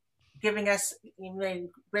giving us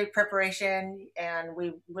great preparation, and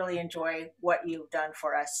we really enjoy what you've done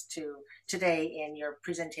for us today in your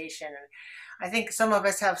presentation. And I think some of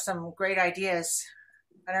us have some great ideas.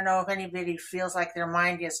 I don't know if anybody feels like their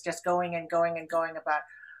mind is just going and going and going about,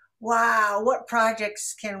 wow, what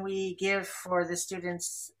projects can we give for the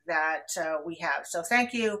students that we have? So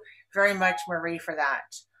thank you very much, Marie, for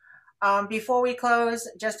that. Before we close,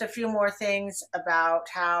 just a few more things about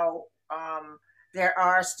how there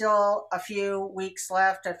are still a few weeks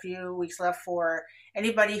left for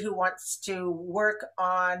anybody who wants to work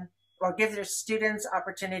on or give their students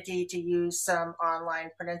opportunity to use some online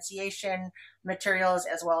pronunciation materials,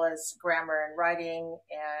 as well as grammar and writing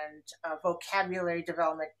and vocabulary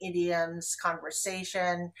development, idioms,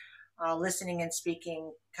 conversation, listening and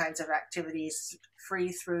speaking kinds of activities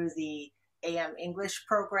free through the AM English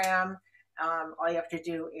program. All you have to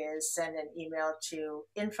do is send an email to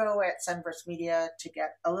info@sunburstmedia to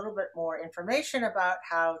get a little bit more information about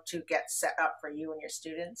how to get set up for you and your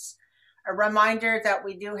students. A reminder that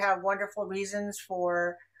we do have wonderful reasons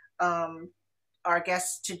for our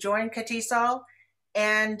guests to join CATESOL,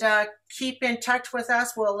 and keep in touch with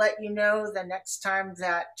us. We'll let you know the next time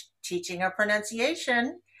that Teaching a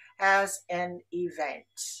Pronunciation has an event.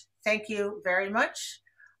 Thank you very much.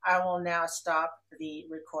 I will now stop the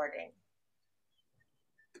recording.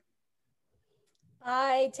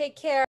 Bye, take care.